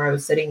mentoring or I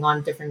was sitting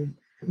on different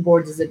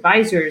boards as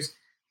advisors.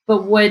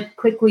 But what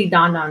quickly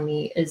dawned on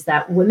me is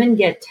that women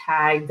get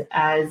tagged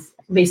as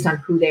based on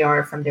who they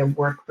are from their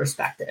work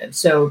perspective.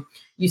 So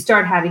you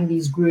start having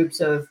these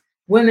groups of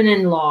women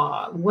in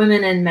law,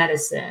 women in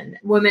medicine,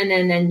 women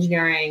in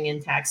engineering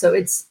and tech. So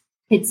it's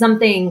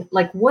something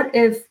like, what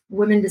if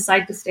women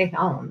decide to stay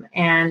home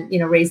and,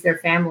 raise their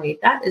family?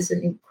 That is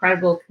an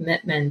incredible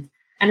commitment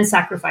and a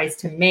sacrifice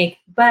to make,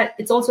 but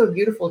it's also a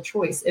beautiful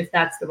choice if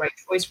that's the right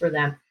choice for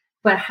them.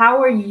 But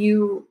how are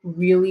you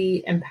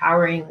really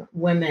empowering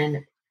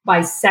women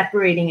by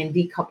separating and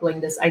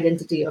decoupling this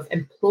identity of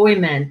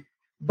employment,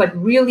 but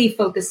really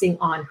focusing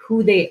on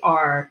who they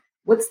are,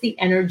 what's the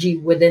energy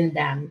within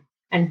them,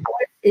 and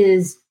what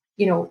is,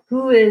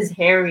 who is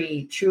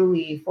Harry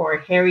truly for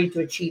Harry to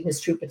achieve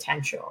his true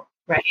potential,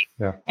 right?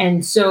 Yeah.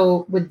 And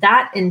so with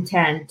that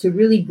intent to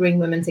really bring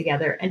women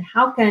together, and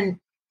how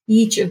can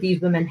each of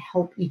these women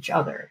help each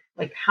other?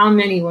 Like, how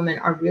many women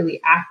are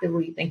really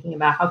actively thinking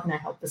about, how can I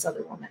help this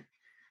other woman?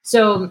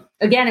 So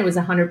again, it was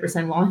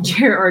 100%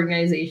 volunteer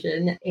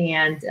organization,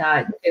 and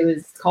it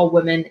was called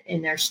Women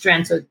in Their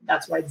Strength. So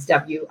that's why it's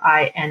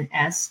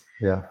WINS.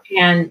 Yeah.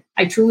 And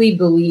I truly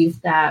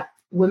believe that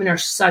women are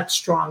such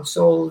strong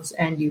souls,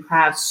 and you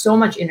have so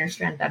much inner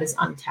strength that is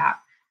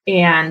untapped.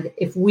 And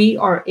if we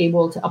are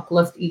able to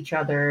uplift each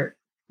other,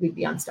 we'd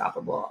be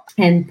unstoppable.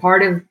 And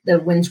part of the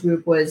WINS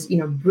group was,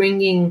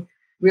 bringing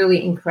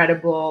really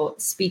incredible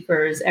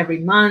speakers every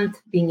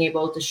month, being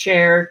able to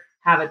share,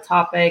 have a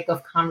topic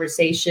of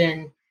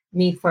conversation,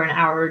 meet for an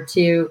hour or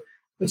two,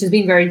 which has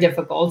been very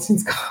difficult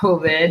since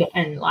COVID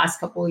and the last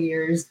couple of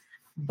years.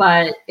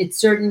 But it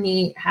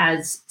certainly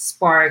has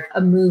sparked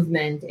a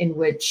movement in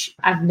which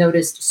I've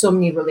noticed so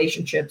many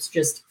relationships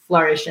just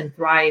flourish and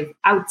thrive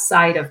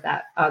outside of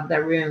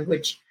that room,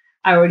 which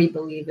I already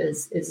believe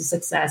is a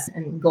success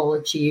and goal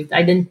achieved.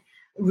 I didn't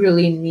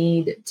really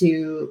need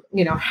to,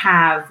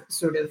 have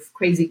sort of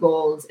crazy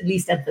goals, at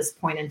least at this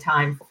point in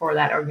time, for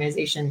that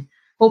organization.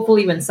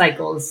 Hopefully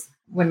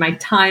when my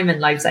time and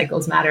life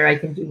cycles matter, I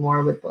can do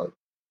more with both.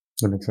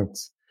 That makes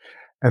sense.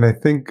 And I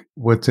think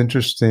what's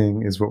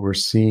interesting is what we're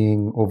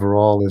seeing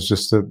overall is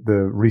just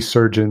the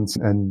resurgence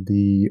and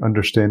the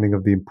understanding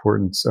of the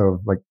importance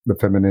of like the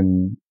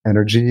feminine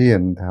energy,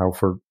 and how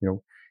it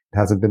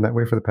hasn't been that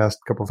way for the past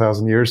couple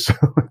thousand years. So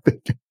I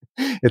think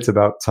it's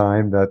about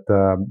time that,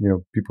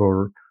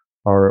 people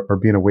are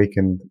being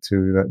awakened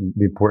to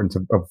the importance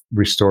of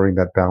restoring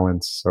that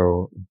balance.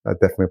 So I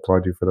definitely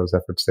applaud you for those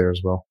efforts there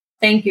as well.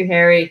 Thank you,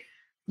 Harry.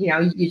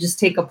 You just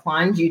take a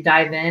plunge, you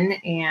dive in,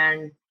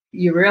 and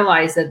you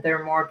realize that there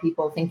are more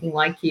people thinking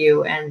like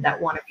you and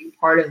that want to be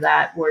part of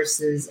that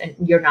and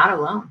you're not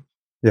alone.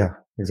 Yeah,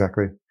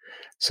 exactly.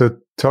 So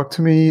talk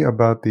to me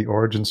about the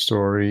origin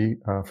story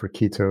for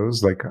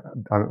Ketos. Like,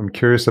 I'm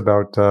curious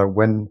about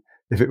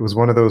if it was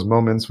one of those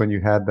moments when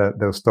you had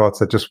those thoughts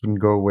that just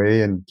wouldn't go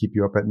away and keep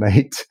you up at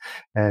night,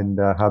 and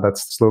how that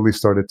slowly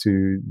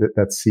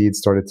that seed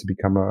started to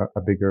become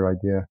a bigger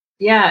idea.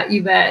 Yeah,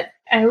 you bet.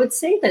 I would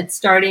say that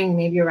starting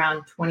maybe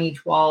around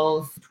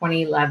 2012,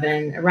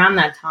 2011, around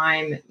that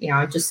time,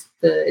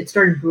 it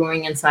started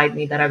brewing inside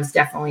me that I was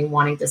definitely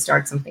wanting to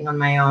start something on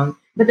my own.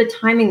 But the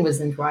timing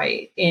wasn't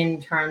right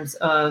in terms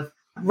of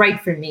right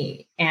for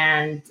me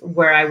and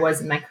where I was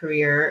in my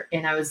career.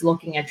 And I was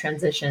looking at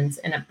transitions.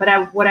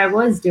 What I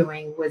was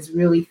doing was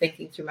really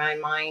thinking through my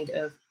mind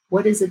of,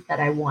 what is it that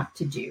I want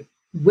to do?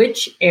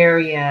 Which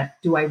area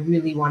do I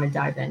really want to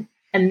dive in?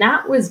 And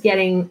that was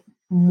getting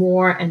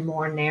more and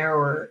more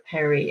narrower,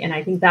 Harry. And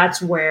I think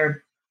that's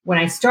where, when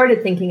I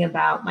started thinking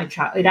about my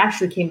child, it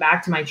actually came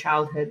back to my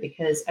childhood,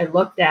 because I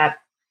looked at,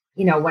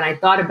 when I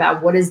thought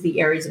about what is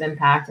the areas of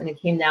impact, and it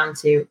came down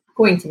to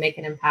going to make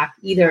an impact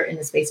either in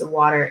the space of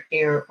water,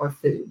 air, or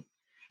food.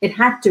 It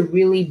had to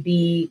really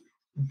be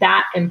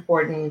that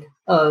important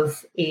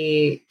of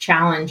a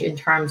challenge in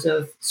terms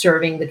of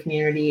serving the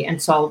community and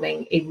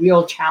solving a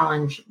real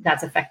challenge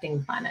that's affecting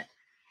the planet.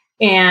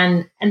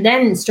 And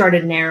then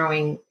started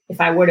narrowing, if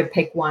I were to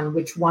pick one,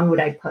 which one would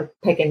I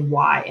pick and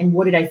why? And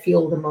what did I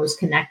feel the most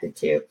connected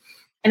to?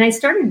 And I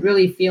started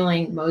really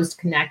feeling most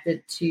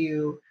connected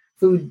to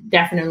food,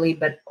 definitely,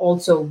 but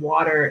also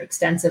water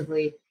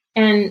extensively.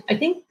 And I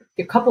think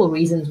a couple of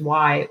reasons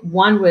why.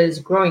 One was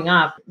growing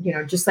up,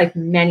 just like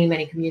many,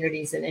 many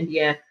communities in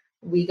India,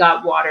 we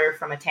got water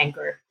from a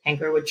tanker.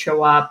 Tanker would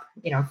show up,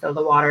 fill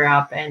the water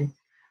up. And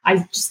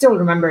I still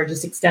remember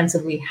just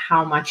extensively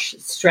how much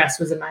stress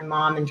was in my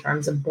mom in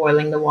terms of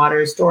boiling the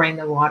water, storing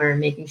the water, and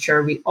making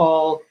sure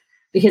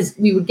because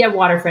we would get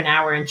water for an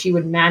hour, and she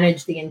would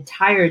manage the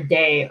entire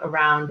day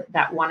around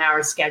that 1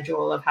 hour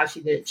schedule of how she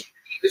did it.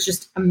 She was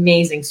just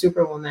amazing,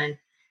 superwoman,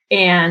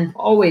 and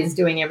always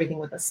doing everything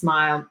with a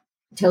smile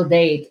till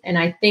date. And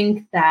I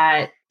think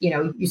that,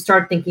 you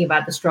start thinking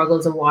about the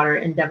struggles of water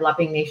in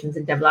developing nations,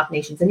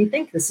 and you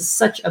think this is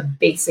such a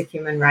basic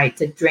human right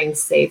to drink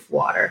safe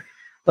water.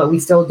 But we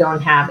still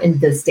don't have in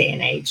this day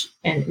and age.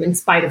 And in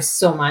spite of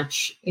so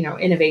much,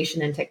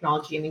 innovation and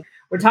technology, I mean,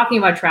 we're talking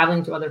about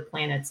traveling to other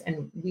planets,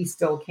 and we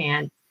still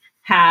can't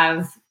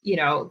have,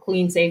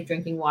 clean, safe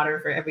drinking water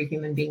for every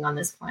human being on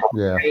this planet.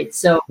 Yeah. Right.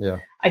 So yeah.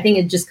 I think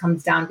it just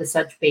comes down to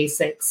such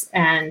basics.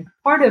 And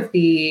part of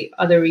the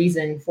other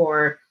reason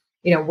for,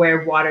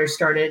 where water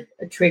started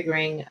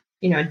triggering,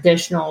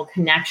 additional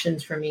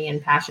connections for me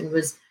and passion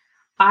was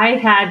I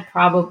had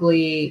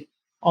probably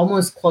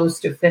almost close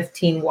to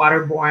 15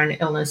 waterborne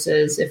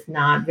illnesses, if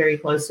not very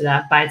close to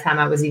that, by the time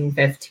I was even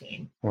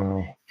 15.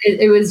 Wow.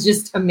 It was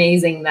just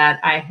amazing that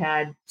I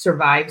had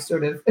survived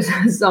sort of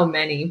so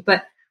many.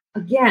 But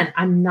again,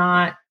 I'm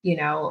not,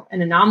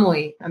 an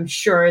anomaly. I'm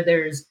sure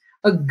there's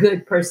a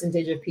good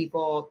percentage of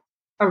people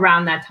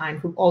around that time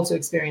who also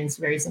experienced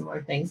very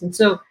similar things. And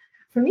so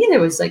for me, there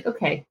was like,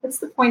 okay, what's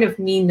the point of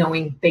me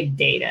knowing big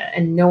data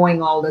and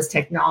knowing all this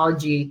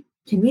technology?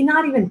 Can we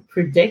not even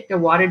predict a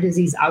water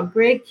disease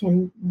outbreak?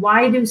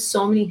 Why do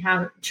so many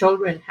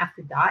children have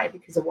to die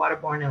because of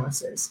waterborne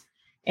illnesses?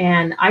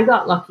 And I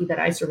got lucky that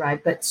I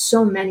survived, but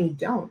so many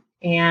don't.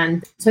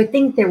 And so I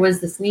think there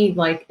was this need,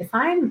 like, if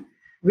I'm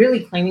really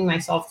claiming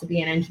myself to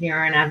be an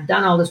engineer and I've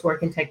done all this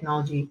work in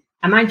technology,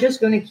 am I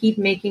just going to keep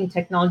making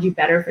technology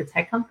better for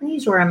tech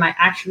companies, or am I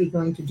actually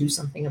going to do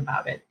something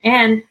about it?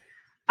 And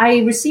I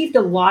received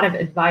a lot of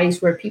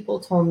advice where people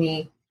told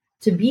me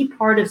to be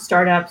part of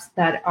startups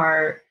that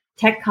are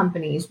tech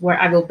companies where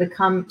I will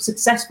become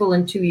successful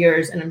in 2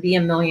 years and be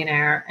a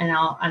millionaire,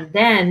 and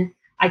then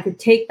I could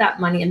take that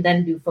money and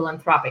then do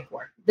philanthropic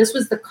work. This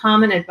was the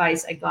common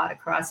advice I got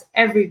across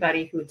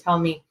everybody who would tell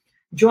me,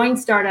 join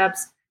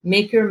startups,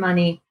 make your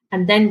money,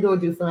 and then go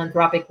do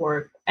philanthropic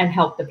work and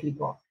help the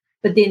people.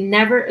 But they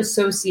never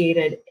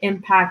associated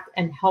impact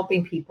and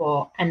helping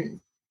people and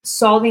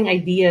solving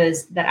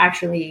ideas that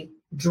actually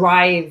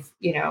drive,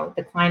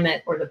 the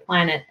climate or the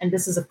planet. And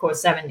this is, of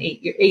course,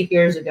 8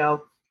 years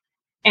ago.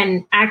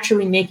 And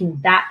actually making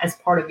that as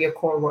part of your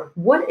core work.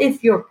 What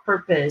if your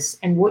purpose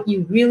and what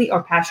you really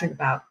are passionate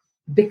about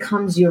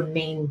becomes your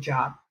main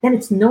job? Then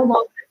it's no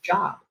longer a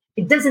job.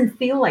 It doesn't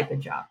feel like a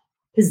job,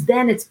 because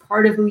then it's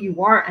part of who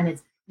you are, and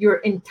you're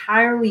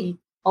entirely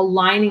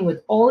aligning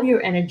with all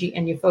your energy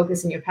and your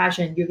focus and your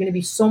passion. You're going to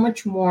be so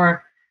much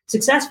more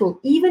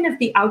successful, even if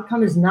the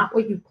outcome is not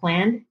what you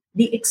planned.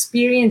 The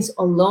experience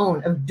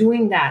alone of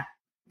doing that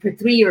for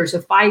 3 years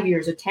or 5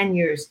 years or 10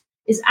 years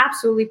is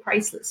absolutely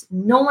priceless.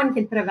 No one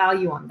can put a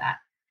value on that.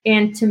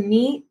 And to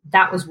me,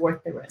 that was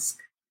worth the risk.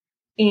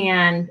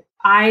 And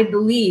I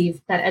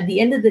believe that at the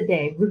end of the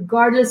day,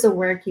 regardless of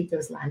where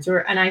Kitos lands,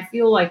 and I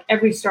feel like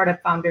every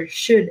startup founder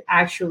should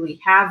actually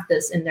have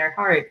this in their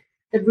heart,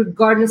 that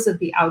regardless of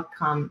the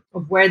outcome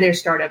of where their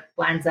startup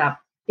lands up,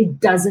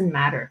 it doesn't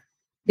matter.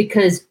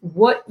 Because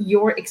what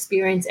your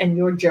experience and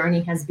your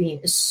journey has been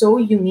is so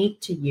unique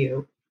to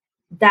you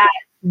that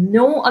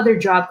no other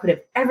job could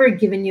have ever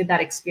given you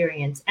that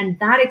experience. And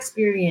that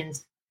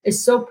experience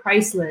is so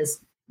priceless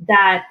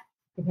that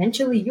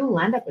eventually you'll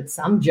land up with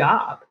some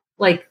job.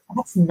 Like,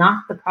 that's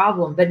not the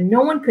problem. But no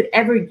one could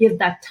ever give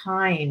that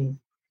time,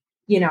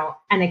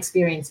 an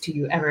experience to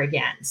you ever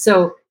again.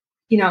 So,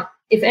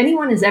 if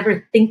anyone is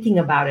ever thinking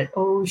about it,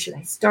 oh, should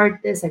I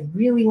start this? I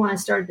really want to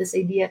start this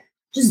idea.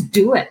 Just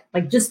do it.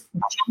 Like, just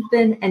jump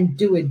in and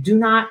do it. Do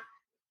not,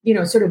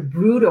 sort of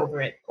brood over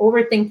it.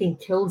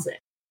 Overthinking kills it.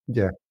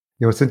 Yeah.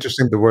 It's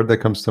interesting. The word that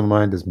comes to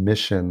mind is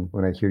mission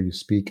when I hear you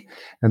speak.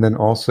 And then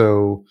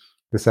also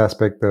this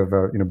aspect of,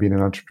 being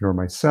an entrepreneur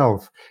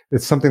myself.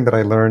 It's something that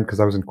I learned because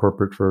I was in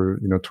corporate for,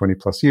 20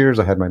 plus years.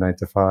 I had my 9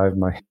 to 5,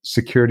 my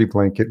security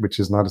blanket, which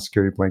is not a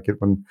security blanket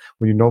when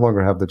you no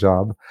longer have the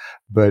job.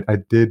 But I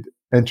did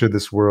enter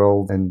this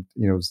world, and,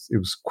 it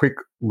was quick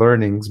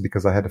learnings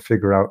because I had to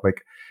figure out,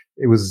 like,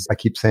 I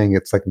keep saying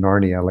it's like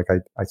Narnia. Like,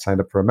 I signed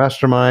up for a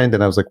mastermind,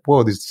 and I was like,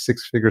 whoa, these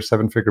 6-figure,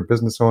 7-figure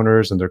business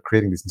owners, and they're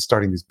creating these and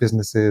starting these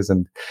businesses.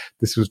 And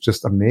this was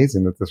just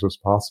amazing that this was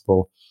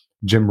possible.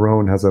 Jim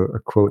Rohn has a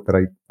quote that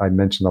I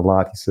mention a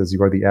lot. He says,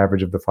 you are the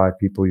average of the 5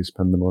 people you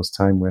spend the most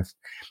time with.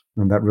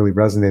 And that really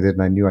resonated.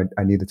 And I knew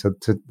I needed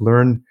to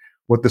learn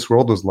what this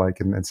world was like.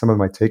 And some of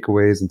my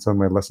takeaways and some of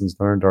my lessons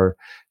learned are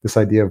this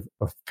idea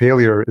of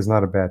failure is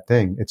not a bad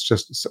thing. It's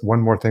just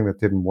one more thing that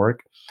didn't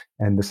work.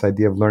 And this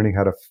idea of learning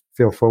how to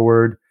fail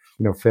forward,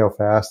 fail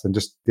fast, and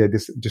you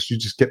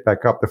just get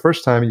back up. The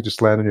first time you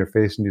just land on your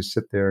face and you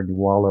sit there and you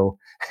wallow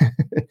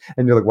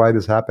and you're like, why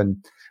this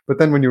happened? But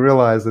then when you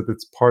realize that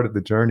it's part of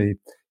the journey,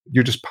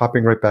 you're just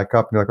popping right back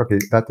up and you're like, okay,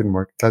 that didn't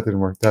work. That didn't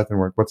work. That didn't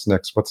work. What's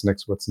next? What's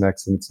next? What's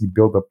next? And you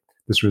build up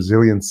this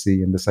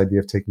resiliency and this idea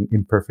of taking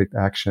imperfect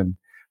action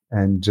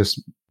and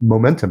just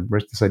momentum,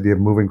 right? This idea of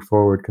moving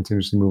forward,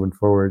 continuously moving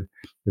forward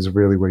is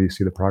really where you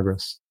see the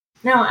progress.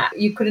 No,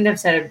 you couldn't have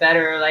said it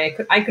better. Like,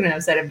 I couldn't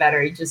have said it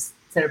better. You just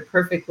said it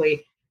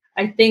perfectly.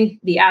 I think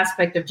the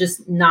aspect of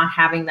just not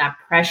having that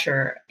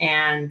pressure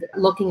and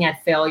looking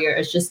at failure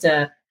as just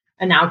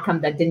an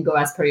outcome that didn't go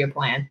as per your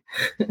plan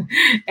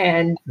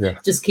and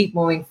just keep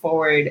moving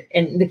forward.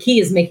 And the key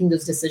is making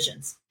those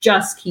decisions.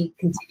 Just keep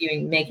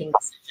continuing making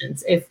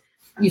decisions. If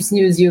you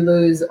snooze, you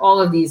lose, all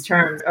of these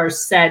terms are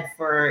said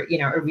for,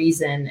 a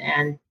reason.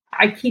 And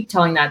I keep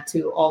telling that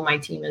to all my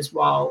team as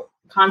well.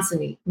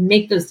 Constantly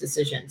make those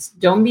decisions.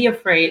 Don't be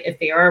afraid if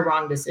they are a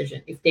wrong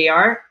decision. If they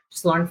are,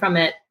 just learn from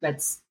it.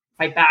 Let's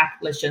fight back.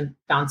 Let's just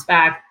bounce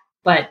back,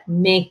 but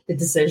make the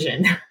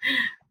decision.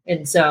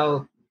 And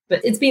so,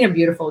 but it's been a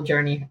beautiful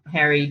journey,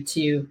 Harry,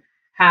 to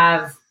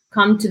have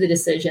come to the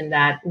decision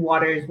that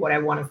water is what I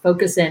want to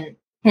focus in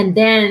And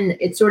then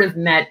it sort of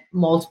met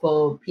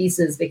multiple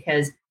pieces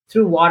because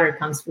through water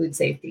comes food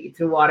safety,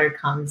 through water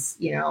comes,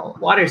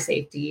 water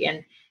safety.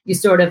 And you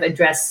sort of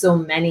address so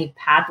many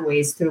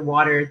pathways through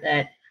water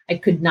that I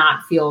could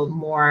not feel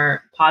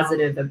more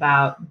positive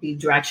about the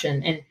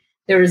direction. And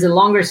there is a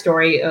longer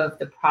story of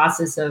the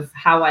process of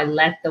how I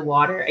let the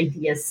water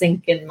idea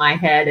sink in my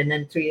head. And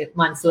then 3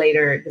 months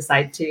later,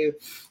 decide to,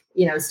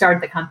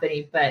 start the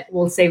company, but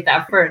we'll save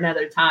that for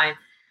another time.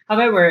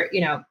 However,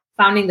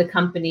 founding the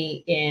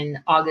company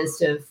in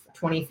August of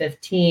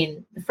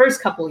 2015, the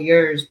first couple of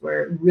years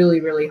were really,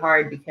 really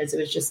hard because it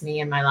was just me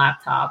and my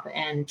laptop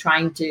and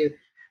trying to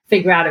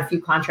figure out a few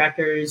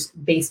contractors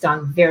based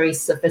on very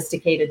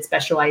sophisticated,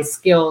 specialized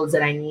skills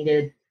that I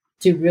needed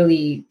to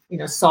really,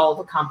 solve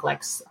a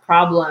complex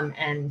problem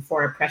and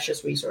for a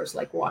precious resource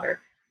like water.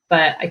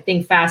 But I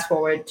think fast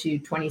forward to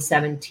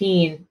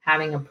 2017,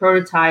 having a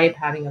prototype,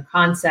 having a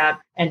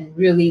concept, and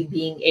really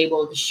being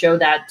able to show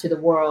that to the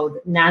world.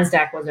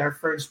 NASDAQ was our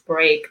first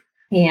break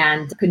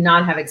and could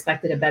not have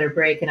expected a better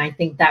break. And I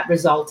think that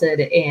resulted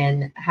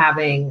in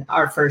having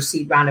our first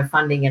seed round of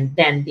funding and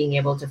then being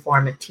able to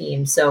form a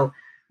team. So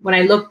when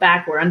I look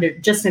back, we're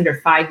just under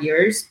 5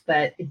 years,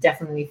 but it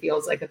definitely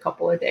feels like a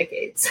couple of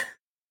decades.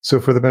 So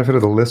for the benefit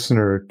of the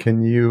listener,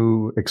 can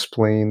you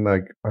explain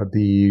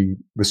the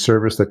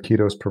service that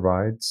Ketos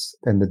provides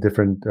and the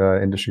different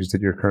industries that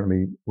you're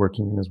currently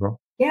working in as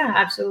well? Yeah,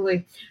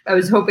 absolutely. I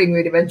was hoping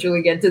we'd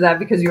eventually get to that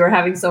because we were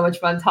having so much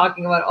fun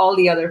talking about all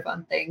the other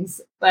fun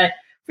things. But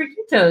for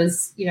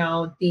Ketos,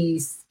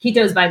 these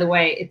Ketos, by the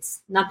way,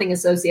 it's nothing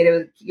associated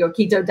with your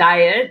keto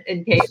diet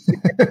in case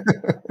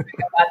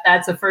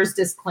that's a first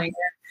disclaimer.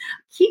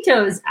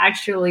 Ketos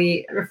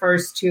actually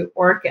refers to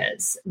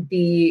orcas.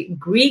 The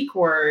Greek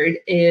word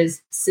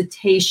is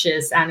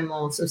cetaceous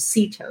animals, so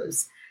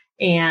cetos.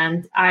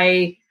 And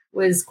I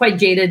was quite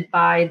jaded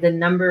by the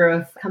number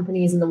of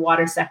companies in the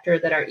water sector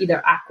that are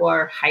either aqua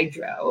or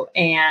hydro.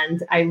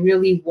 And I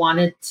really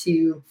wanted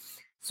to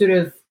sort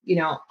of,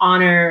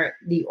 honor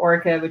the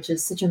orca, which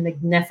is such a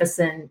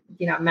magnificent,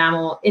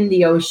 mammal in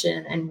the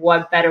ocean. And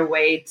what better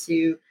way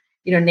to,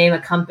 name a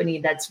company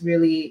that's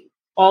really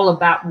all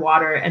about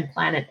water and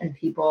planet and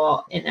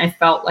people. And I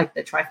felt like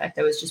the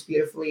trifecta was just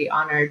beautifully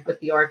honored with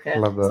the orca.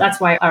 Love that. So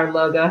that's why our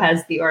logo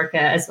has the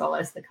orca as well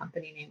as the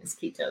company name is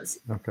Ketos.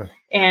 Okay.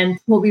 And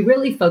what we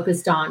really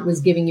focused on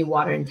was giving you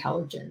water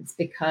intelligence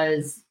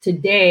because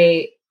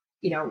today,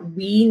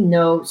 we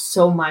know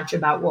so much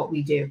about what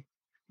we do.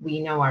 We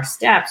know our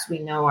steps, we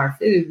know our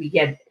food, we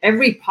get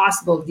every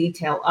possible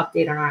detail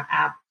update on our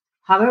app.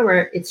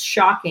 However, it's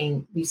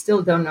shocking. We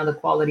still don't know the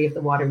quality of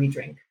the water we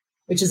drink,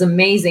 which is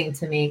amazing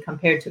to me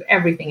compared to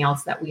everything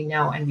else that we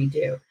know and we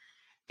do.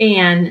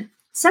 And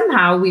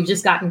somehow we've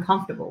just gotten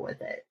comfortable with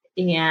it.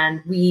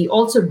 And we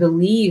also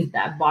believe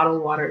that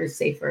bottled water is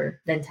safer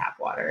than tap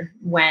water,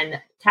 when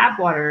tap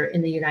water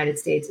in the United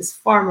States is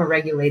far more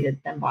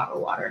regulated than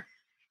bottled water.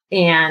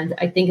 And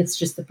I think it's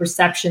just the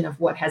perception of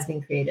what has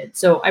been created.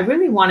 So I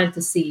really wanted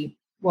to see,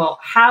 well,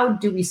 how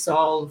do we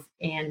solve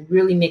and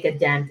really make a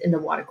dent in the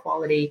water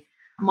quality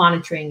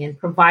monitoring and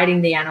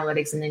providing the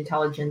analytics and the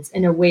intelligence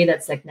in a way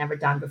that's like never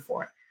done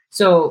before.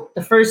 So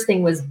the first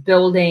thing was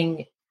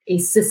building a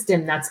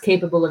system that's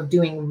capable of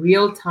doing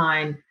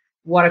real-time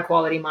water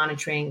quality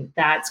monitoring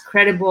that's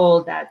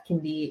credible, that can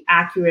be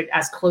accurate,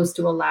 as close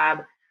to a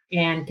lab,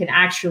 and can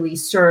actually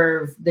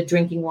serve the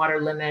drinking water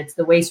limits,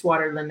 the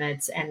wastewater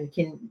limits, and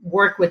can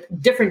work with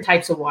different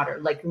types of water,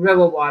 like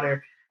river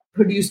water,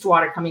 produced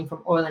water coming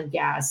from oil and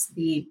gas,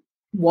 the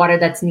water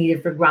that's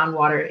needed for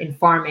groundwater in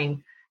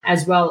farming,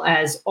 as well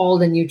as all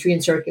the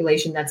nutrient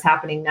circulation that's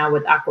happening now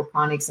with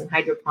aquaponics and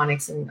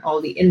hydroponics and all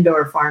the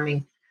indoor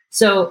farming.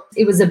 So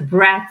it was a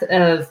breadth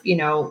of,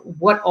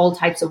 what all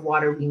types of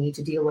water we need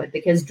to deal with,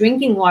 because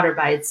drinking water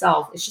by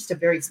itself is just a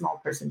very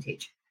small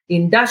percentage. The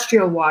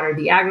industrial water,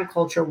 the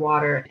agriculture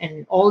water,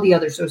 and all the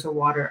other sources of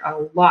water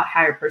are a lot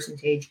higher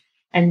percentage.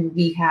 And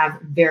we have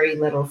very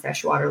little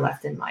fresh water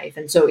left in life.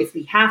 And so if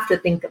we have to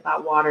think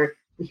about water,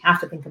 we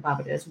have to think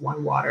about it as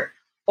one water.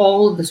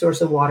 All of the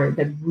source of water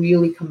that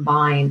really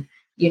combine,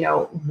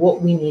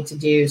 what we need to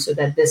do so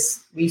that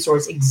this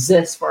resource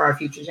exists for our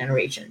future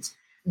generations.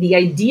 The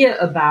idea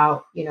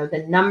about,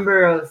 the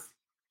number of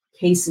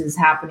cases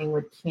happening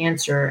with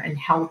cancer and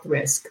health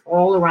risk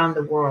all around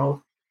the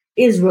world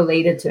is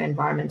related to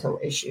environmental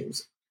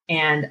issues,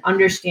 and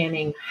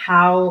understanding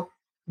how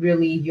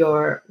really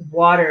your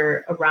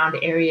water around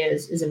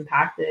areas is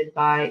impacted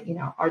by,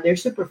 are there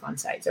Superfund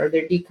sites? Are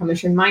there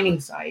decommissioned mining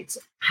sites?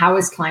 How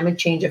has climate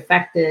change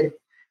affected,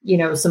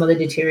 some of the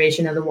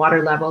deterioration of the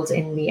water levels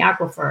in the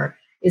aquifer?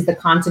 Is the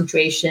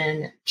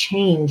concentration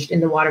changed in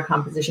the water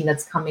composition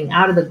that's coming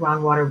out of the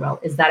groundwater well?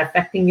 Is that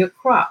affecting your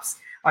crops?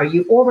 Are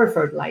you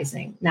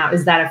over-fertilizing? Now,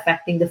 is that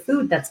affecting the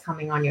food that's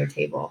coming on your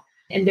table?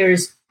 And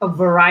there's a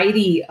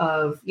variety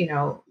of,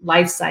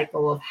 life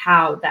cycle of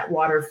how that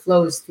water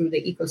flows through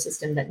the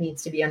ecosystem that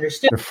needs to be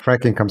understood. The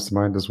fracking comes to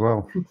mind as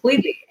well.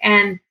 Completely.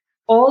 And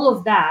All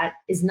of that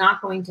is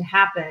not going to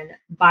happen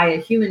by a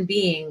human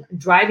being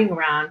driving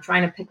around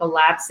trying to pick a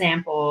lab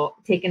sample,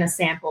 taking a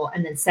sample,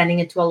 and then sending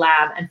it to a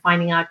lab and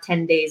finding out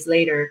 10 days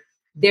later.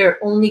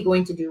 They're only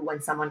going to do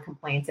when someone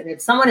complains. And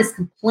if someone is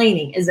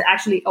complaining, is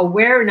actually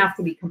aware enough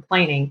to be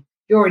complaining,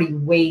 you're already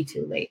way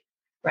too late,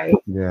 right?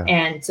 Yeah.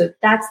 And so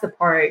that's the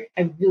part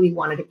I really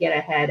wanted to get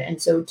ahead. And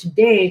so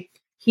today,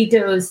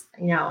 Ketos,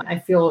 I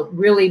feel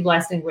really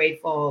blessed and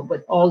grateful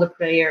with all the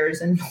prayers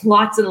and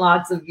lots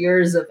of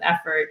years of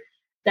effort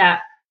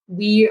that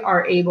we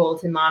are able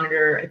to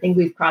monitor. I think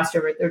we've crossed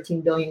over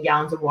 13 billion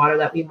gallons of water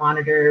that we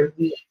monitor.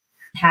 We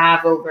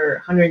have over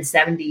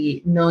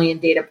 170 million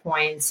data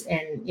points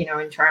and,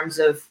 in terms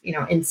of,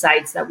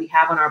 insights that we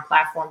have on our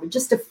platform, but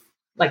just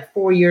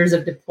 4 years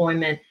of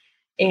deployment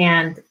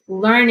and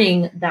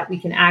learning that we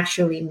can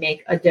actually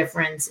make a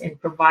difference in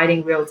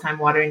providing real-time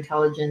water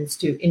intelligence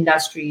to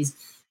industries,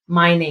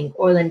 mining,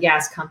 oil and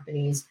gas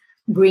companies,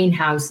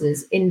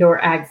 greenhouses,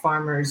 indoor ag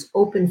farmers,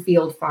 open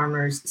field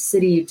farmers,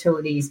 city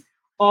utilities,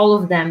 all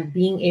of them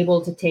being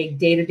able to take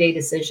day-to-day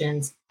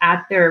decisions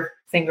at their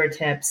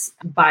fingertips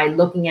by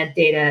looking at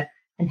data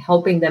and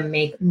helping them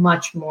make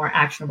much more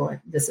actionable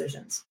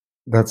decisions.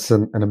 That's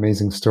an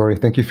amazing story.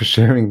 Thank you for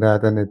sharing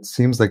that. And it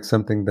seems like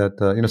something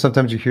that,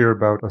 sometimes you hear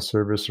about a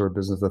service or a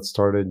business that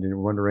started and you're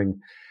wondering,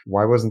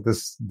 why wasn't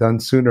this done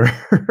sooner?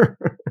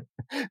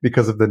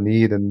 Because of the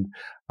need. And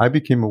I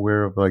became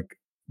aware of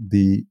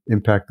the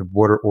impact of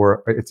water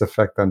or its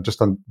effect on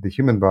the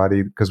human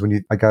body. Because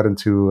I got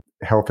into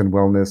health and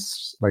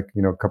wellness, a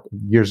couple of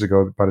years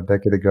ago, about a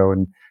decade ago,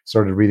 and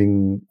started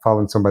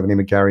following someone by the name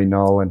of Gary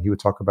Null. And he would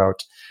talk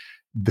about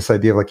this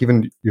idea of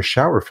even your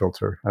shower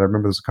filter. And I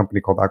remember there's a company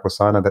called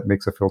Aquasana that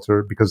makes a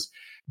filter because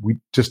we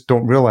just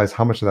don't realize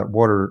how much of that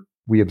water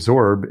we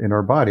absorb in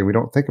our body. We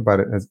don't think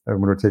about it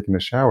when we're taking a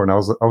shower. And I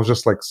was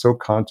just so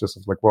conscious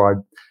of I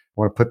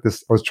want to put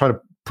this, I was trying to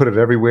put it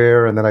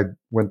everywhere. And then I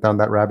went down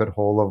that rabbit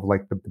hole of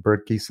the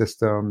Berkey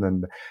system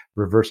and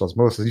reverse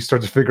osmosis. You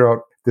start to figure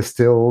out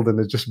distilled,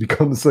 and it just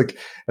becomes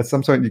at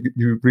some point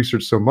you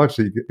research so much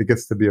that it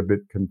gets to be a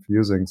bit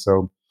confusing.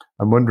 So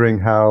I'm wondering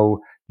how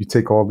you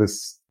take all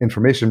this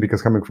information,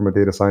 because coming from a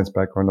data science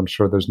background, I'm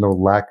sure there's no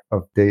lack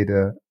of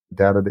data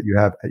that you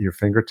have at your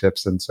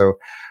fingertips. And so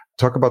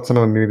talk about some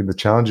of maybe the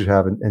challenge you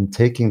have in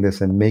taking this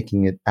and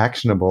making it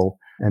actionable,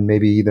 and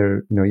maybe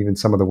either, even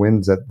some of the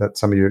wins that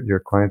some of your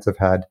clients have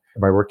had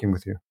by working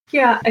with you.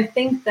 Yeah, I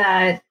think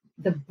that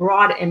the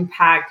broad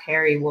impact,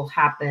 Harry, will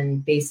happen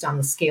based on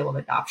the scale of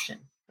adoption,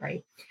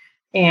 right?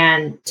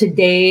 And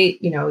today,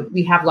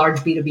 we have large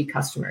B2B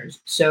customers.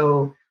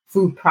 So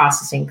food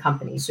processing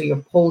companies, so your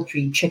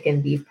poultry, chicken,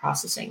 beef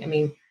processing. I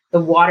mean, the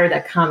water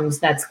that comes,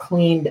 that's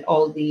cleaned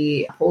all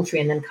the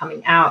poultry and then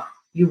coming out,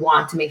 you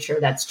want to make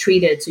sure that's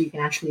treated so you can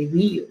actually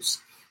reuse.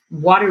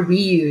 Water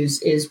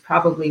reuse is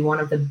probably one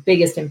of the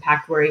biggest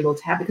impact we're able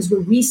to have because we're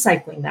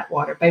recycling that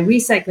water. By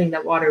recycling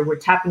that water, we're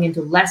tapping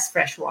into less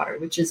fresh water,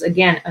 which is,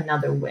 again,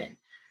 another win.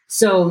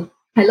 So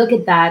I look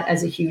at that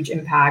as a huge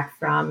impact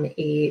from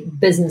a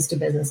business to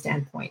business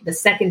standpoint. The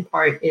second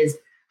part is,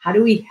 how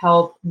do we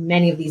help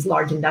many of these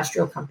large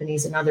industrial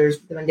companies and others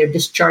when they're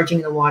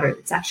discharging the water,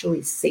 it's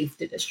actually safe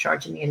to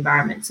discharge in the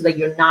environment so that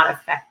you're not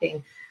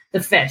affecting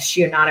the fish,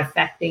 you're not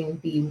affecting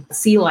the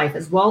sea life,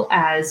 as well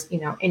as,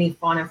 any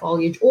fauna,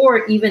 foliage,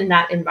 or even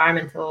that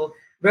environmental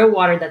raw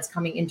water that's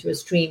coming into a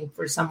stream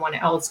for someone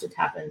else to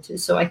tap into.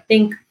 So I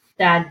think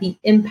that the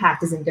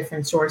impact is in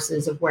different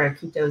sources of where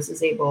Ketos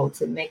is able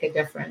to make a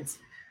difference.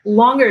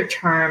 Longer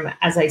term,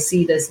 as I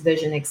see this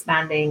vision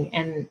expanding,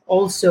 and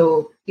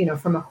also,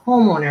 from a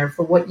homeowner,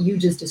 for what you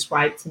just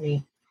described to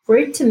me, for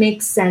it to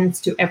make sense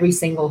to every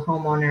single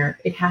homeowner,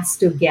 it has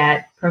to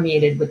get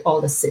permeated with all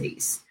the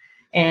cities.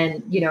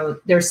 And,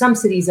 there are some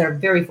cities that are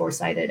very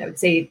foresighted. I would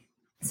say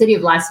the city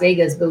of Las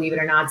Vegas, believe it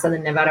or not,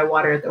 Southern Nevada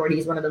Water Authority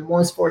is one of the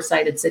most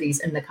foresighted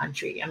cities in the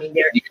country. I mean,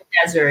 they're in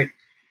the desert.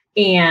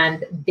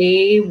 And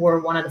they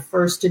were one of the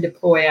first to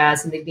deploy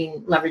us, and they've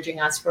been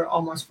leveraging us for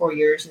almost 4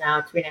 years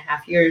now,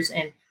 3.5 years.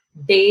 And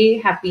they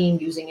have been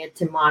using it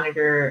to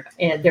monitor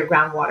their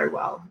groundwater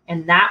well.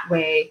 And that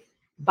way,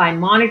 by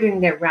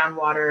monitoring their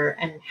groundwater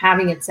and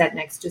having it set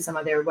next to some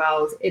of their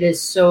wells, it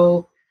is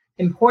so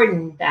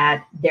important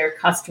that their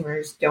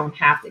customers don't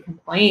have to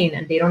complain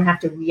and they don't have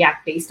to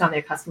react based on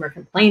their customer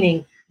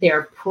complaining. They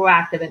are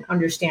proactive in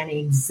understanding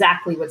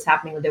exactly what's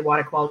happening with their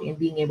water quality and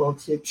being able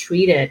to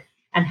treat it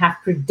and have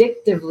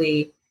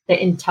predictively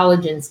the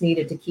intelligence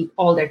needed to keep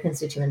all their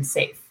constituents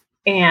safe.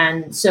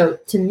 And so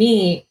to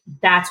me,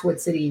 that's what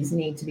cities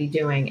need to be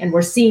doing. And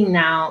we're seeing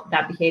now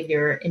that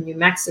behavior in New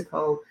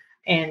Mexico.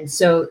 And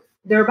so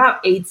there are about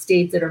 8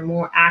 states that are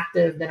more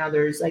active than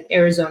others, like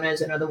Arizona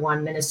is another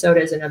one, Minnesota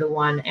is another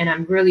one. And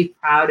I'm really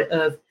proud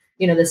of,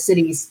 the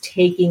cities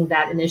taking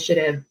that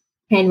initiative.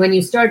 And when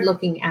you start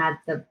looking at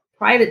the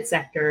private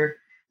sector,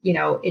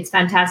 it's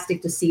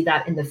fantastic to see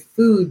that in the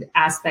food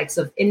aspects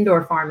of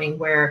indoor farming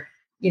where,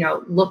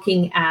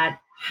 looking at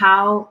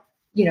how,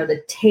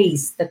 the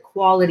taste, the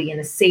quality and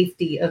the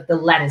safety of the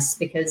lettuce,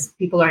 because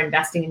people are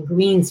investing in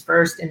greens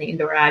first in the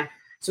indoor ag,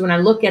 So when I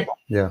look at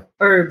Yeah.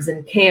 herbs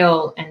and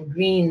kale and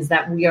greens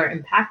that we are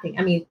impacting,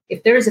 I mean,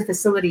 if there's a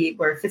facility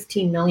where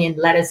 15 million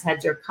lettuce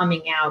heads are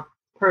coming out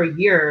per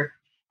year,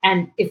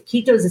 and if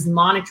Ketos is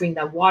monitoring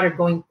that water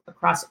going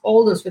across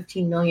all those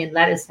 15 million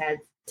lettuce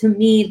heads, to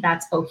me,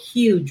 that's a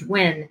huge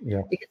win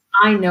because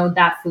I know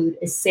that food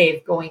is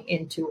safe going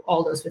into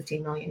all those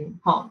 15 million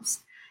homes.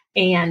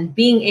 And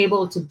being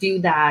able to do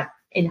that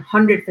in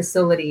 100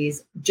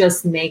 facilities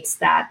just makes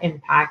that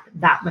impact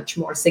that much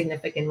more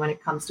significant when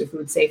it comes to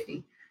food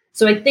safety.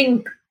 So I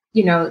think,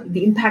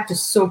 the impact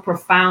is so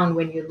profound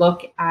when you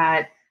look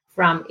at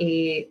from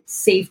a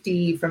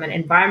safety, from an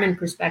environment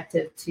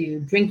perspective, to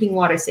drinking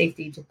water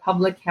safety, to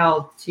public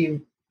health,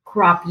 to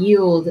crop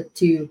yield,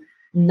 to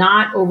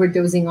not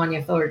overdosing on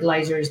your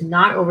fertilizers,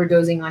 not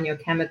overdosing on your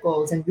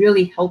chemicals, and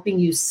really helping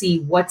you see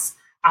what's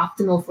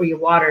optimal for your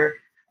water.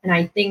 And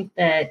I think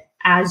that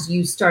as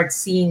you start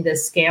seeing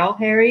this scale,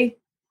 Harry,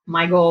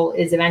 my goal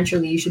is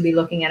eventually you should be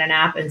looking at an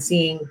app and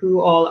seeing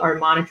who all are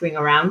monitoring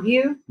around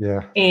you.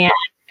 Yeah.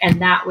 And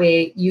that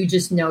way you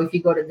just know if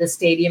you go to this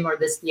stadium or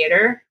this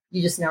theater,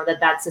 you just know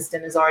that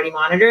system is already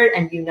monitored,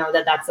 and you know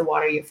that that's the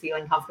water you're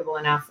feeling comfortable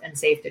enough and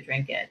safe to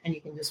drink it. And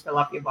you can just fill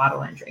up your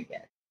bottle and drink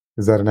it.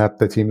 Is that an app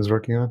the team is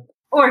working on?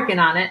 Working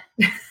on it.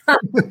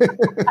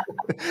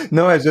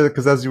 No,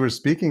 because as you were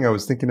speaking, I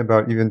was thinking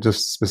about even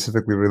just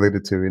specifically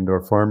related to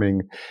indoor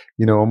farming,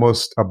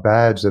 almost a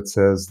badge that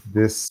says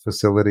this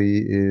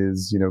facility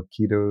is,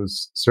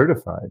 Ketos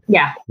certified.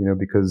 Yeah.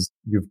 Because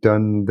you've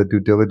done the due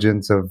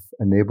diligence of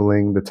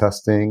enabling the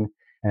testing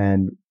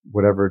and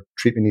whatever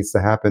treatment needs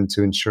to happen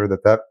to ensure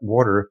that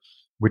water,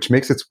 which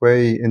makes its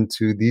way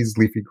into these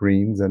leafy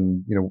greens.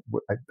 And,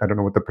 I don't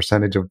know what the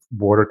percentage of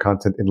water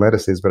content in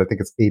lettuce is, but I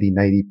think it's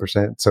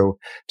 80-90%. So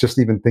just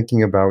even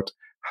thinking about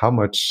how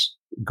much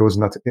goes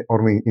not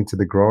only into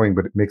the growing,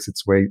 but it makes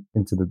its way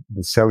into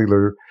the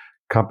cellular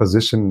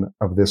composition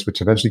of this,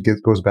 which eventually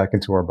goes back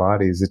into our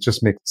bodies. It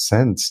just makes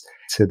sense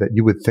that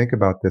you would think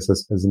about this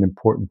as an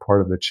important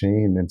part of the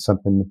chain, and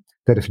something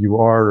that if you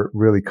are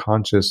really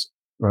conscious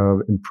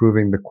of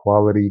improving the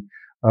quality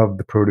of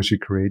the produce you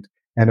create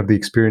and of the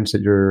experience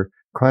that your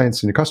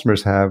clients and your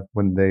customers have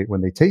when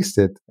they taste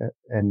it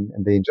and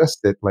they ingest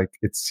it, like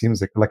it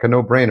seems like a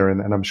no-brainer.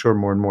 And I'm sure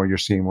more and more you're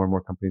seeing more and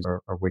more companies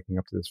are waking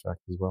up to this fact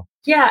as well.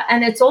 Yeah,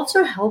 and it's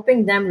also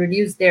helping them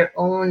reduce their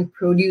own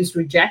produce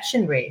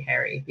rejection rate,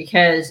 Harry,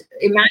 because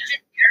imagine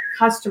your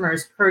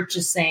customers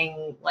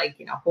purchasing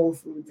Whole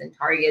Foods and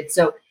Target.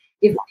 So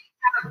if they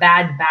have a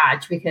bad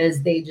batch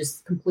because they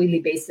just completely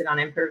based it on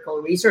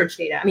empirical research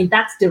data, I mean,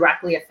 that's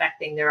directly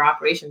affecting their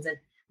operations. And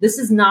this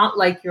is not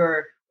like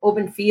your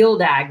open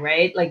field ag,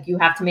 right? Like you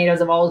have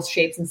tomatoes of all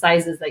shapes and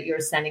sizes that you're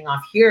sending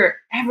off here.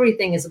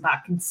 Everything is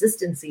about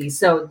consistency.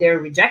 So their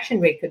rejection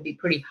rate could be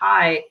pretty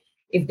high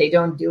if they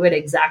don't do it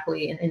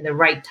exactly in the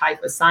right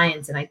type of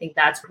science. And I think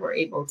that's where we're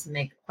able to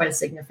make quite a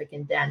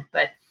significant dent.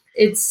 But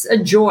it's a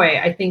joy.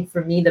 I think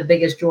for me, the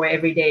biggest joy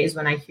every day is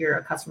when I hear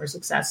a customer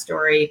success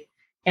story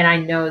and I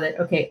know that,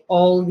 okay,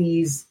 all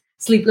these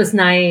sleepless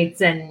nights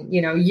and,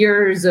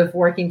 years of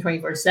working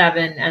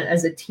 24/7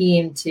 as a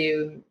team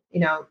to,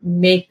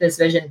 make this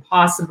vision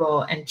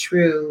possible and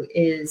true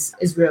is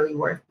really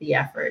worth the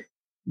effort.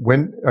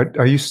 When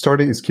are you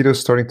starting? Is Keto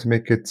starting to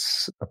make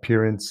its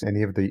appearance in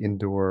any of the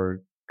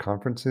indoor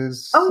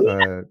conferences? Oh,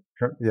 yeah.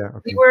 Yeah.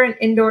 Okay. We were in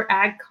Indoor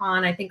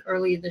AgCon, I think,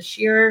 early this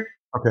year.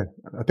 Okay.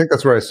 I think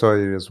that's where I saw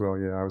you as well.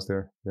 Yeah, I was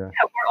there. Yeah.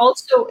 We're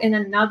also in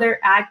another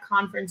ag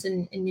conference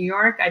in New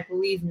York, I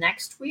believe,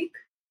 next week.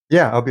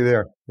 Yeah, I'll be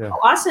there. Yeah. Oh,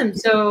 awesome.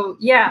 So,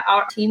 yeah,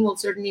 our team will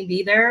certainly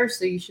be there.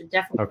 So you should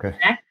definitely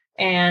connect.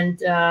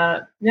 And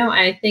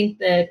I think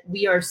that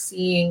we are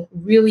seeing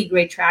really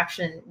great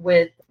traction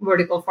with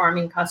vertical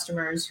farming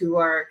customers who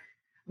are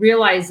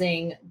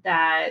realizing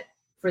that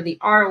for the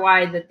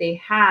ROI that they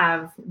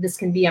have, this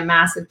can be a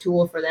massive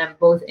tool for them,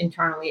 both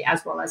internally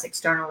as well as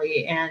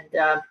externally. And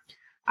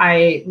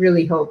I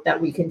really hope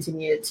that we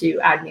continue to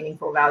add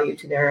meaningful value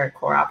to their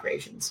core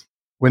operations.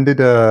 When did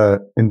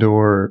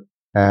indoor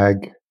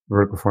ag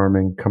vertical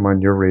farming come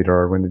on your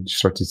radar? When did you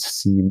start to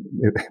see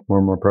it more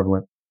and more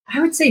prevalent? I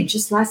would say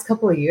just last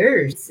couple of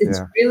years. It's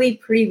really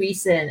pretty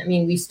recent. I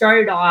mean, we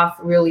started off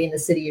really in the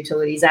city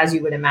utilities, as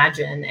you would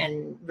imagine,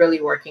 and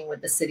really working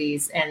with the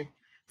cities. And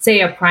say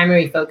a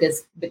primary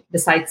focus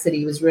besides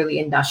city was really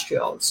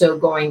industrial. So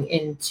going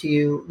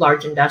into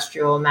large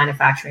industrial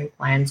manufacturing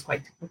plants,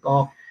 quite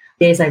typical.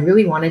 Days I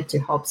really wanted to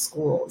help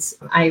schools.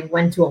 I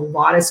went to a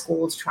lot of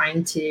schools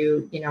trying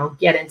to,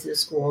 get into the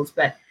schools,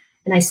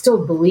 and I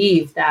still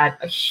believe that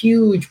a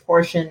huge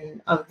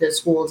portion of the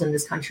schools in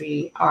this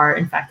country are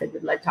infected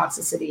with lead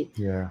toxicity.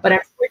 Yeah. But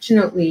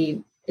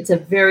unfortunately, it's a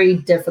very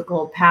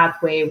difficult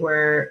pathway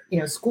where,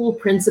 school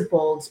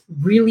principals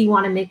really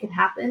want to make it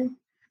happen,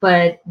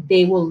 but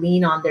they will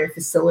lean on their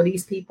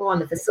facilities people, and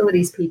the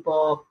facilities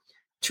people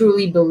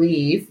truly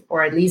believe,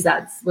 or at least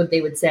that's what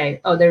they would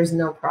say, oh, there's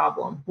no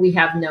problem. We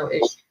have no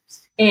issues.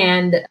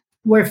 And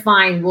we're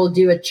fine. We'll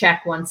do a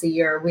check once a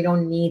year. We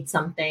don't need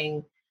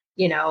something,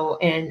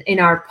 in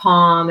our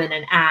palm and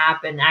an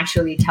app and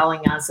actually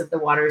telling us if the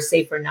water is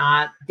safe or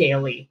not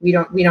daily. We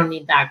don't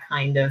need that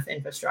kind of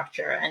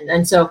infrastructure.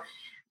 And so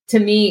to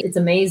me, it's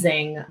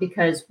amazing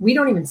because we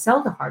don't even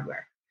sell the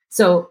hardware.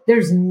 So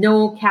there's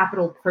no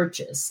capital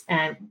purchase.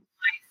 And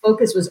my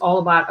focus was all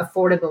about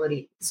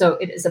affordability. So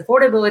it is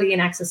affordability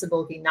and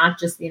accessibility, not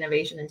just the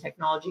innovation and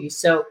technology.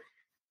 So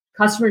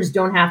customers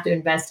don't have to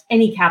invest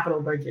any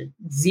capital budget,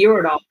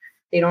 $0.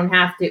 They don't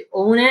have to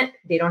own it.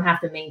 They don't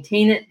have to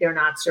maintain it. They're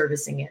not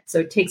servicing it. So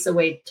it takes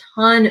away a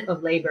ton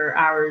of labor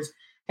hours.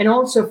 And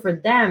also for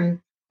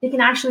them, they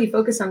can actually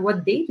focus on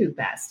what they do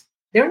best.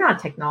 They're not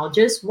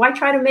technologists. Why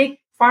try to make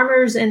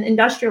farmers and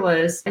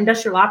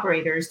industrial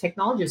operators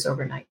technologists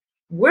overnight?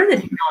 We're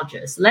the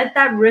technologists. Let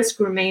that risk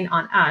remain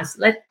on us.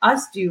 Let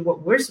us do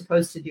what we're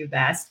supposed to do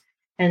best.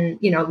 And,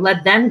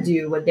 let them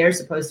do what they're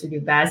supposed to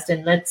do best.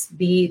 And let's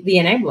be the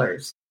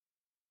enablers.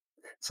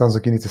 Sounds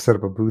like you need to set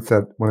up a booth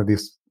at one of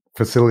these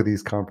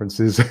facilities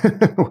conferences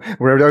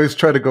where I always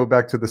try to go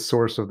back to the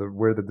source of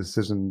where the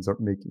decisions are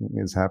making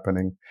is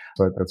happening.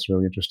 So that's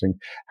really interesting.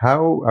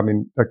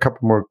 A couple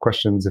more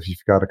questions if you've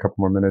got a couple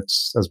more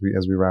minutes as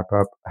we wrap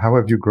up. How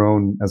have you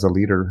grown as a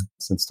leader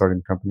since starting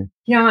the company?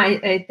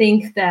 I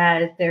think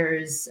that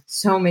there's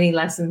so many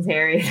lessons,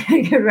 Harry.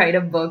 I could write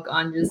a book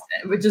on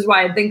which is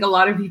why I think a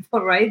lot of people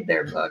write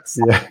their books.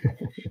 Yeah.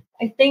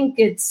 I think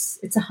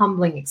it's a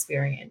humbling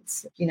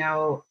experience.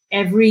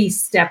 Every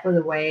step of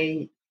the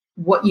way,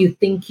 what you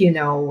think you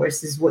know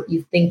versus what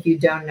you think you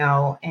don't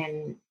know,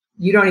 and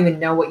you don't even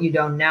know what you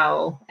don't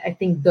know. I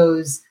think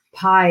those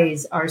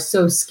pies are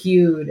so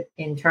skewed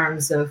in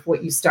terms of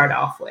what you start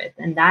off with.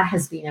 And that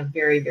has been a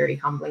very, very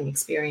humbling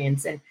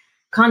experience, and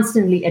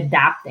constantly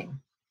adapting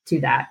to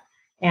that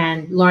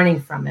and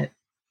learning from it.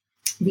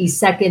 The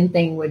second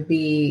thing would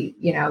be,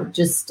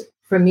 just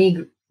for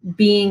me,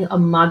 being a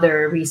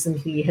mother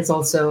recently has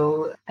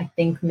also, I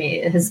think,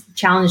 has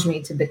challenged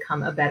me to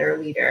become a better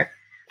leader.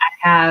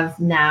 I have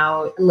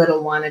now a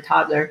little one, a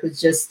toddler,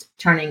 who's just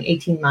turning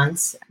 18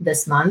 months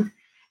this month.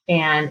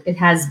 And it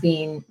has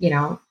been,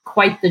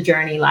 quite the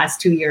journey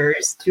last 2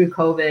 years through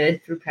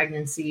COVID, through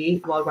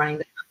pregnancy, while running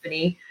the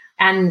company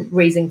and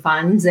raising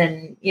funds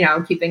and,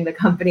 keeping the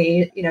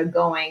company,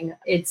 going.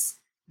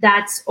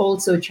 That's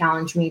also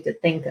challenged me to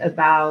think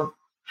about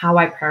how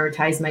I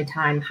prioritize my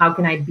time. How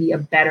can I be a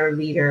better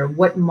leader?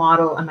 What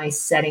model am I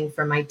setting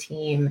for my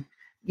team?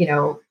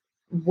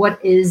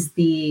 What is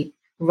the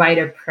right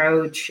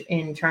approach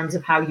in terms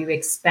of how you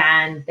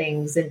expand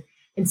things? And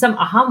some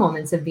aha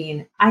moments have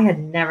been, I had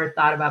never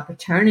thought about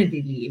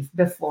paternity leave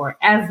before,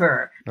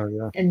 ever. Oh,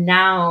 yeah. And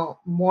now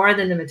more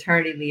than the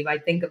maternity leave, I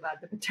think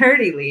about the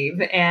paternity leave.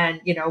 And,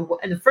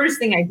 and the first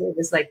thing I did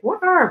was like,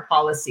 what are our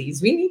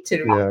policies? We need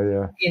to,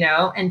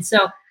 and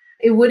so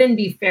it wouldn't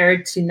be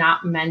fair to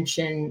not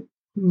mention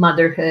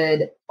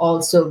motherhood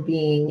also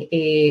being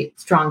a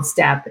strong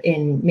step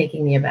in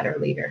making me a better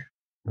leader.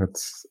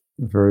 That's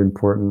very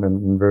important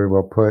and very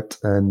well put.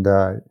 And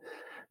I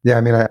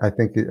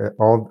think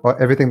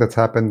everything that's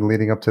happened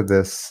leading up to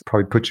this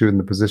probably put you in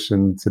the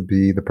position to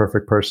be the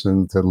perfect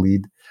person to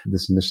lead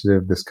this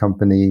initiative, this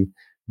company,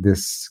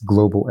 this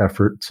global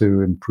effort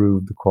to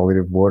improve the quality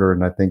of water.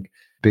 And I think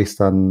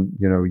based on,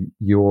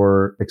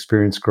 your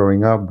experience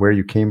growing up, where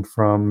you came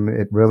from,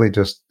 it really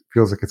just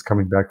feels like it's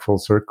coming back full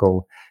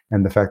circle.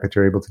 And the fact that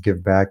you're able to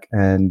give back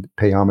and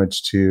pay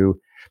homage to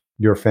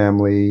your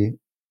family,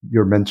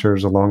 your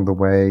mentors along the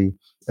way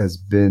has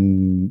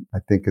been, I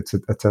think it's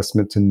a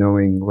testament to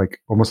knowing,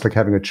 almost like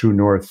having a true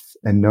north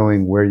and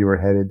knowing where you were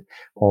headed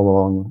all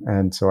along.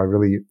 And so I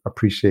really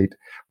appreciate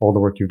all the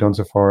work you've done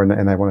so far.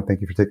 And I want to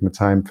thank you for taking the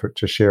time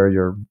to share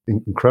your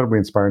incredibly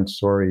inspiring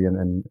story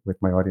and with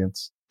my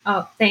audience.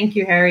 Oh, thank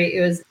you, Harry.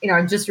 It was,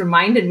 it just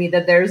reminded me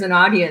that there's an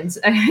audience.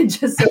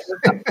 Just sort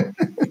of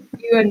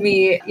you and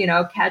me,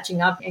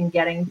 catching up and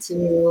getting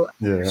to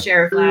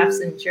share laughs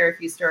and share a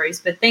few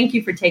stories. But thank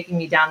you for taking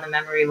me down the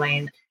memory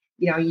lane.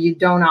 You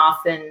don't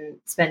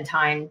often spend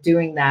time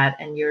doing that,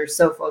 and you're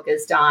so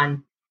focused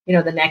on,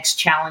 the next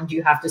challenge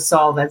you have to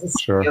solve as a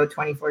CEO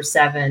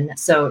 24/7.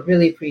 So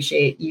really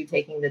appreciate you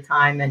taking the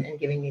time and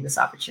giving me this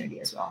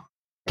opportunity as well.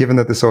 Given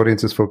that this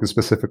audience is focused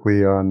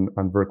specifically on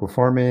vertical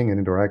farming and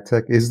indoor ag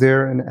tech, is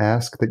there an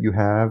ask that you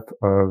have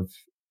of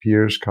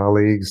peers,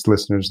 colleagues,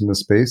 listeners in the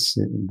space?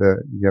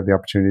 That you have the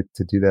opportunity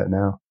to do that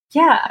now.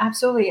 Yeah,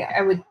 absolutely.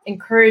 I would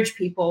encourage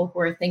people who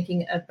are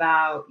thinking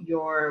about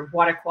your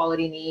water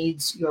quality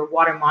needs, your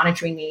water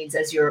monitoring needs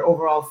as your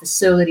overall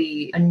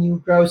facility, a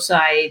new grow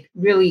site,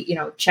 really,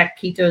 check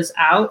Kitos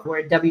out. We're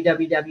at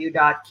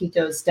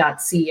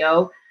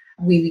www.kitos.co.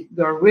 We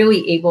are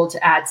really able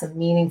to add some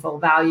meaningful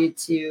value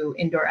to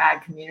indoor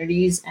ag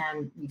communities.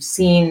 And we've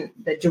seen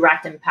the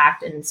direct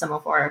impact in some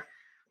of our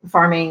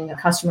farming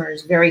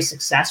customers very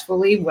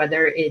successfully,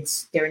 whether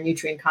it's their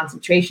nutrient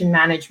concentration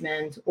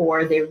management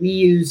or their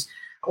reuse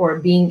or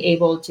being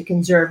able to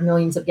conserve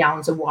millions of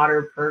gallons of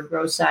water per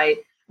grow site.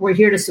 We're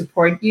here to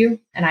support you.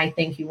 And I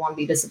think you won't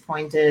be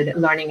disappointed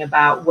learning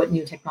about what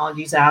new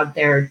technologies are out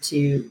there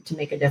to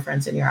make a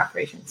difference in your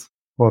operations.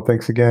 Well,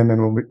 thanks again.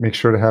 And we'll make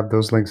sure to have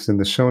those links in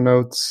the show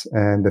notes.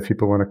 And if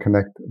people want to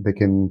connect, they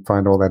can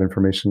find all that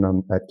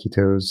information at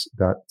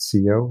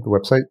ketos.co, the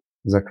website.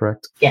 Is that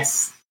correct?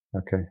 Yes.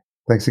 Okay.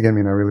 Thanks again,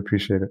 Mina. I really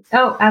appreciate it.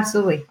 Oh,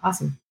 absolutely.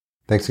 Awesome.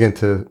 Thanks again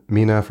to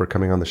Mina for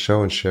coming on the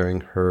show and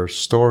sharing her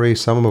story,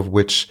 some of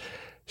which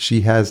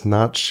she has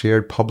not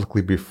shared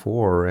publicly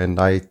before. And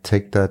I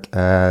take that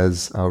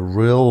as a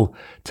real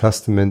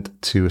testament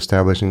to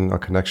establishing a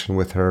connection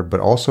with her, but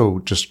also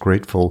just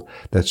grateful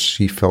that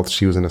she felt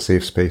she was in a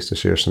safe space to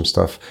share some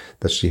stuff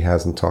that she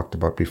hasn't talked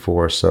about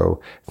before.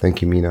 So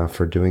thank you, Mina,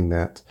 for doing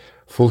that.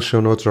 Full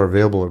show notes are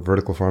available at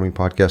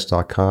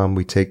verticalfarmingpodcast.com.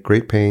 We take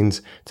great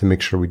pains to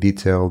make sure we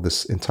detail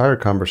this entire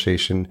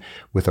conversation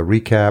with a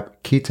recap,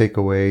 key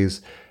takeaways,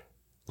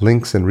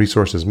 links and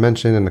resources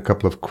mentioned, and a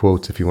couple of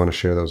quotes if you want to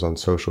share those on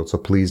social. So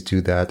please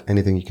do that.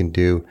 Anything you can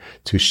do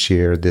to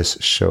share this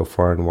show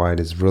far and wide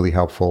is really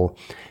helpful.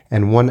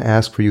 And one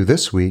ask for you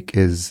this week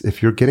is,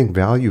 if you're getting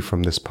value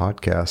from this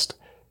podcast,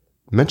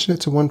 mention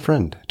it to one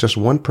friend, just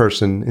one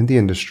person in the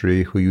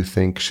industry who you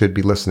think should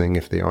be listening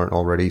if they aren't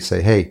already.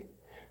 Say, hey,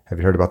 have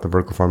you heard about the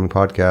Vertical Farming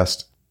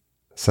Podcast?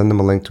 Send them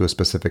a link to a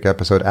specific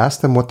episode. Ask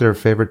them what their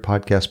favorite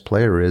podcast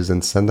player is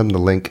and send them the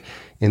link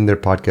in their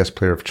podcast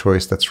player of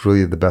choice. That's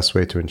really the best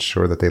way to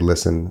ensure that they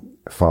listen,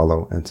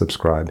 follow, and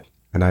subscribe.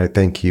 And I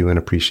thank you and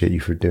appreciate you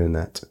for doing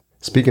that.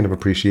 Speaking of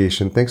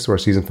appreciation, thanks to our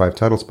Season 5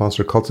 title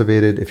sponsor,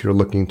 Cultivated. If you're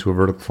looking to a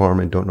vertical farm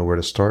and don't know where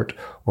to start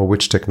or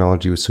which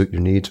technology would suit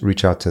your needs,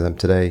 reach out to them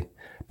today.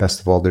 Best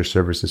of all, their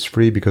service is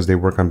free because they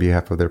work on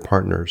behalf of their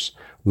partners.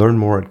 Learn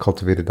more at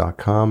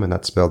cultivated.com, and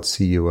that's spelled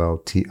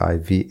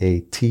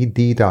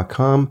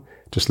cultivatd.com.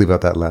 Just leave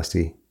out that last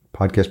E.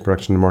 Podcast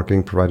production and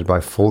marketing provided by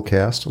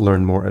Fullcast.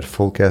 Learn more at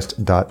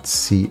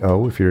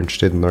fullcast.co if you're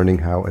interested in learning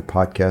how a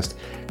podcast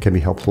can be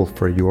helpful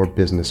for your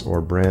business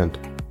or brand.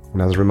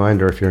 And as a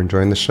reminder, if you're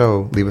enjoying the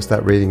show, leave us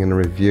that rating and a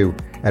review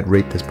at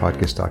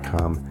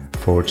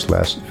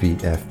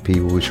ratethispodcast.com/VFP.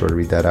 We'll be sure to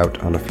read that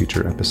out on a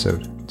future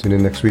episode. Tune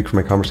in next week for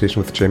my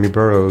conversation with Jamie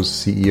Burrows,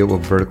 CEO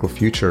of Vertical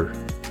Future.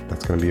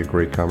 That's going to be a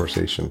great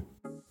conversation.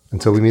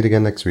 Until we meet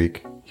again next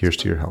week, here's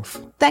to your health.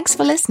 Thanks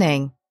for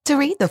listening. To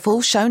read the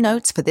full show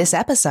notes for this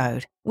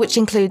episode, which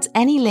includes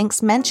any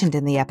links mentioned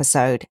in the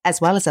episode,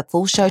 as well as a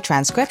full show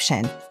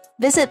transcription,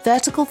 visit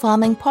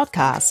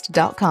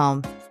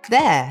verticalfarmingpodcast.com.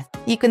 There,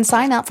 you can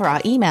sign up for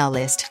our email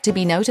list to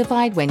be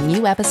notified when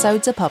new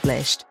episodes are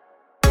published.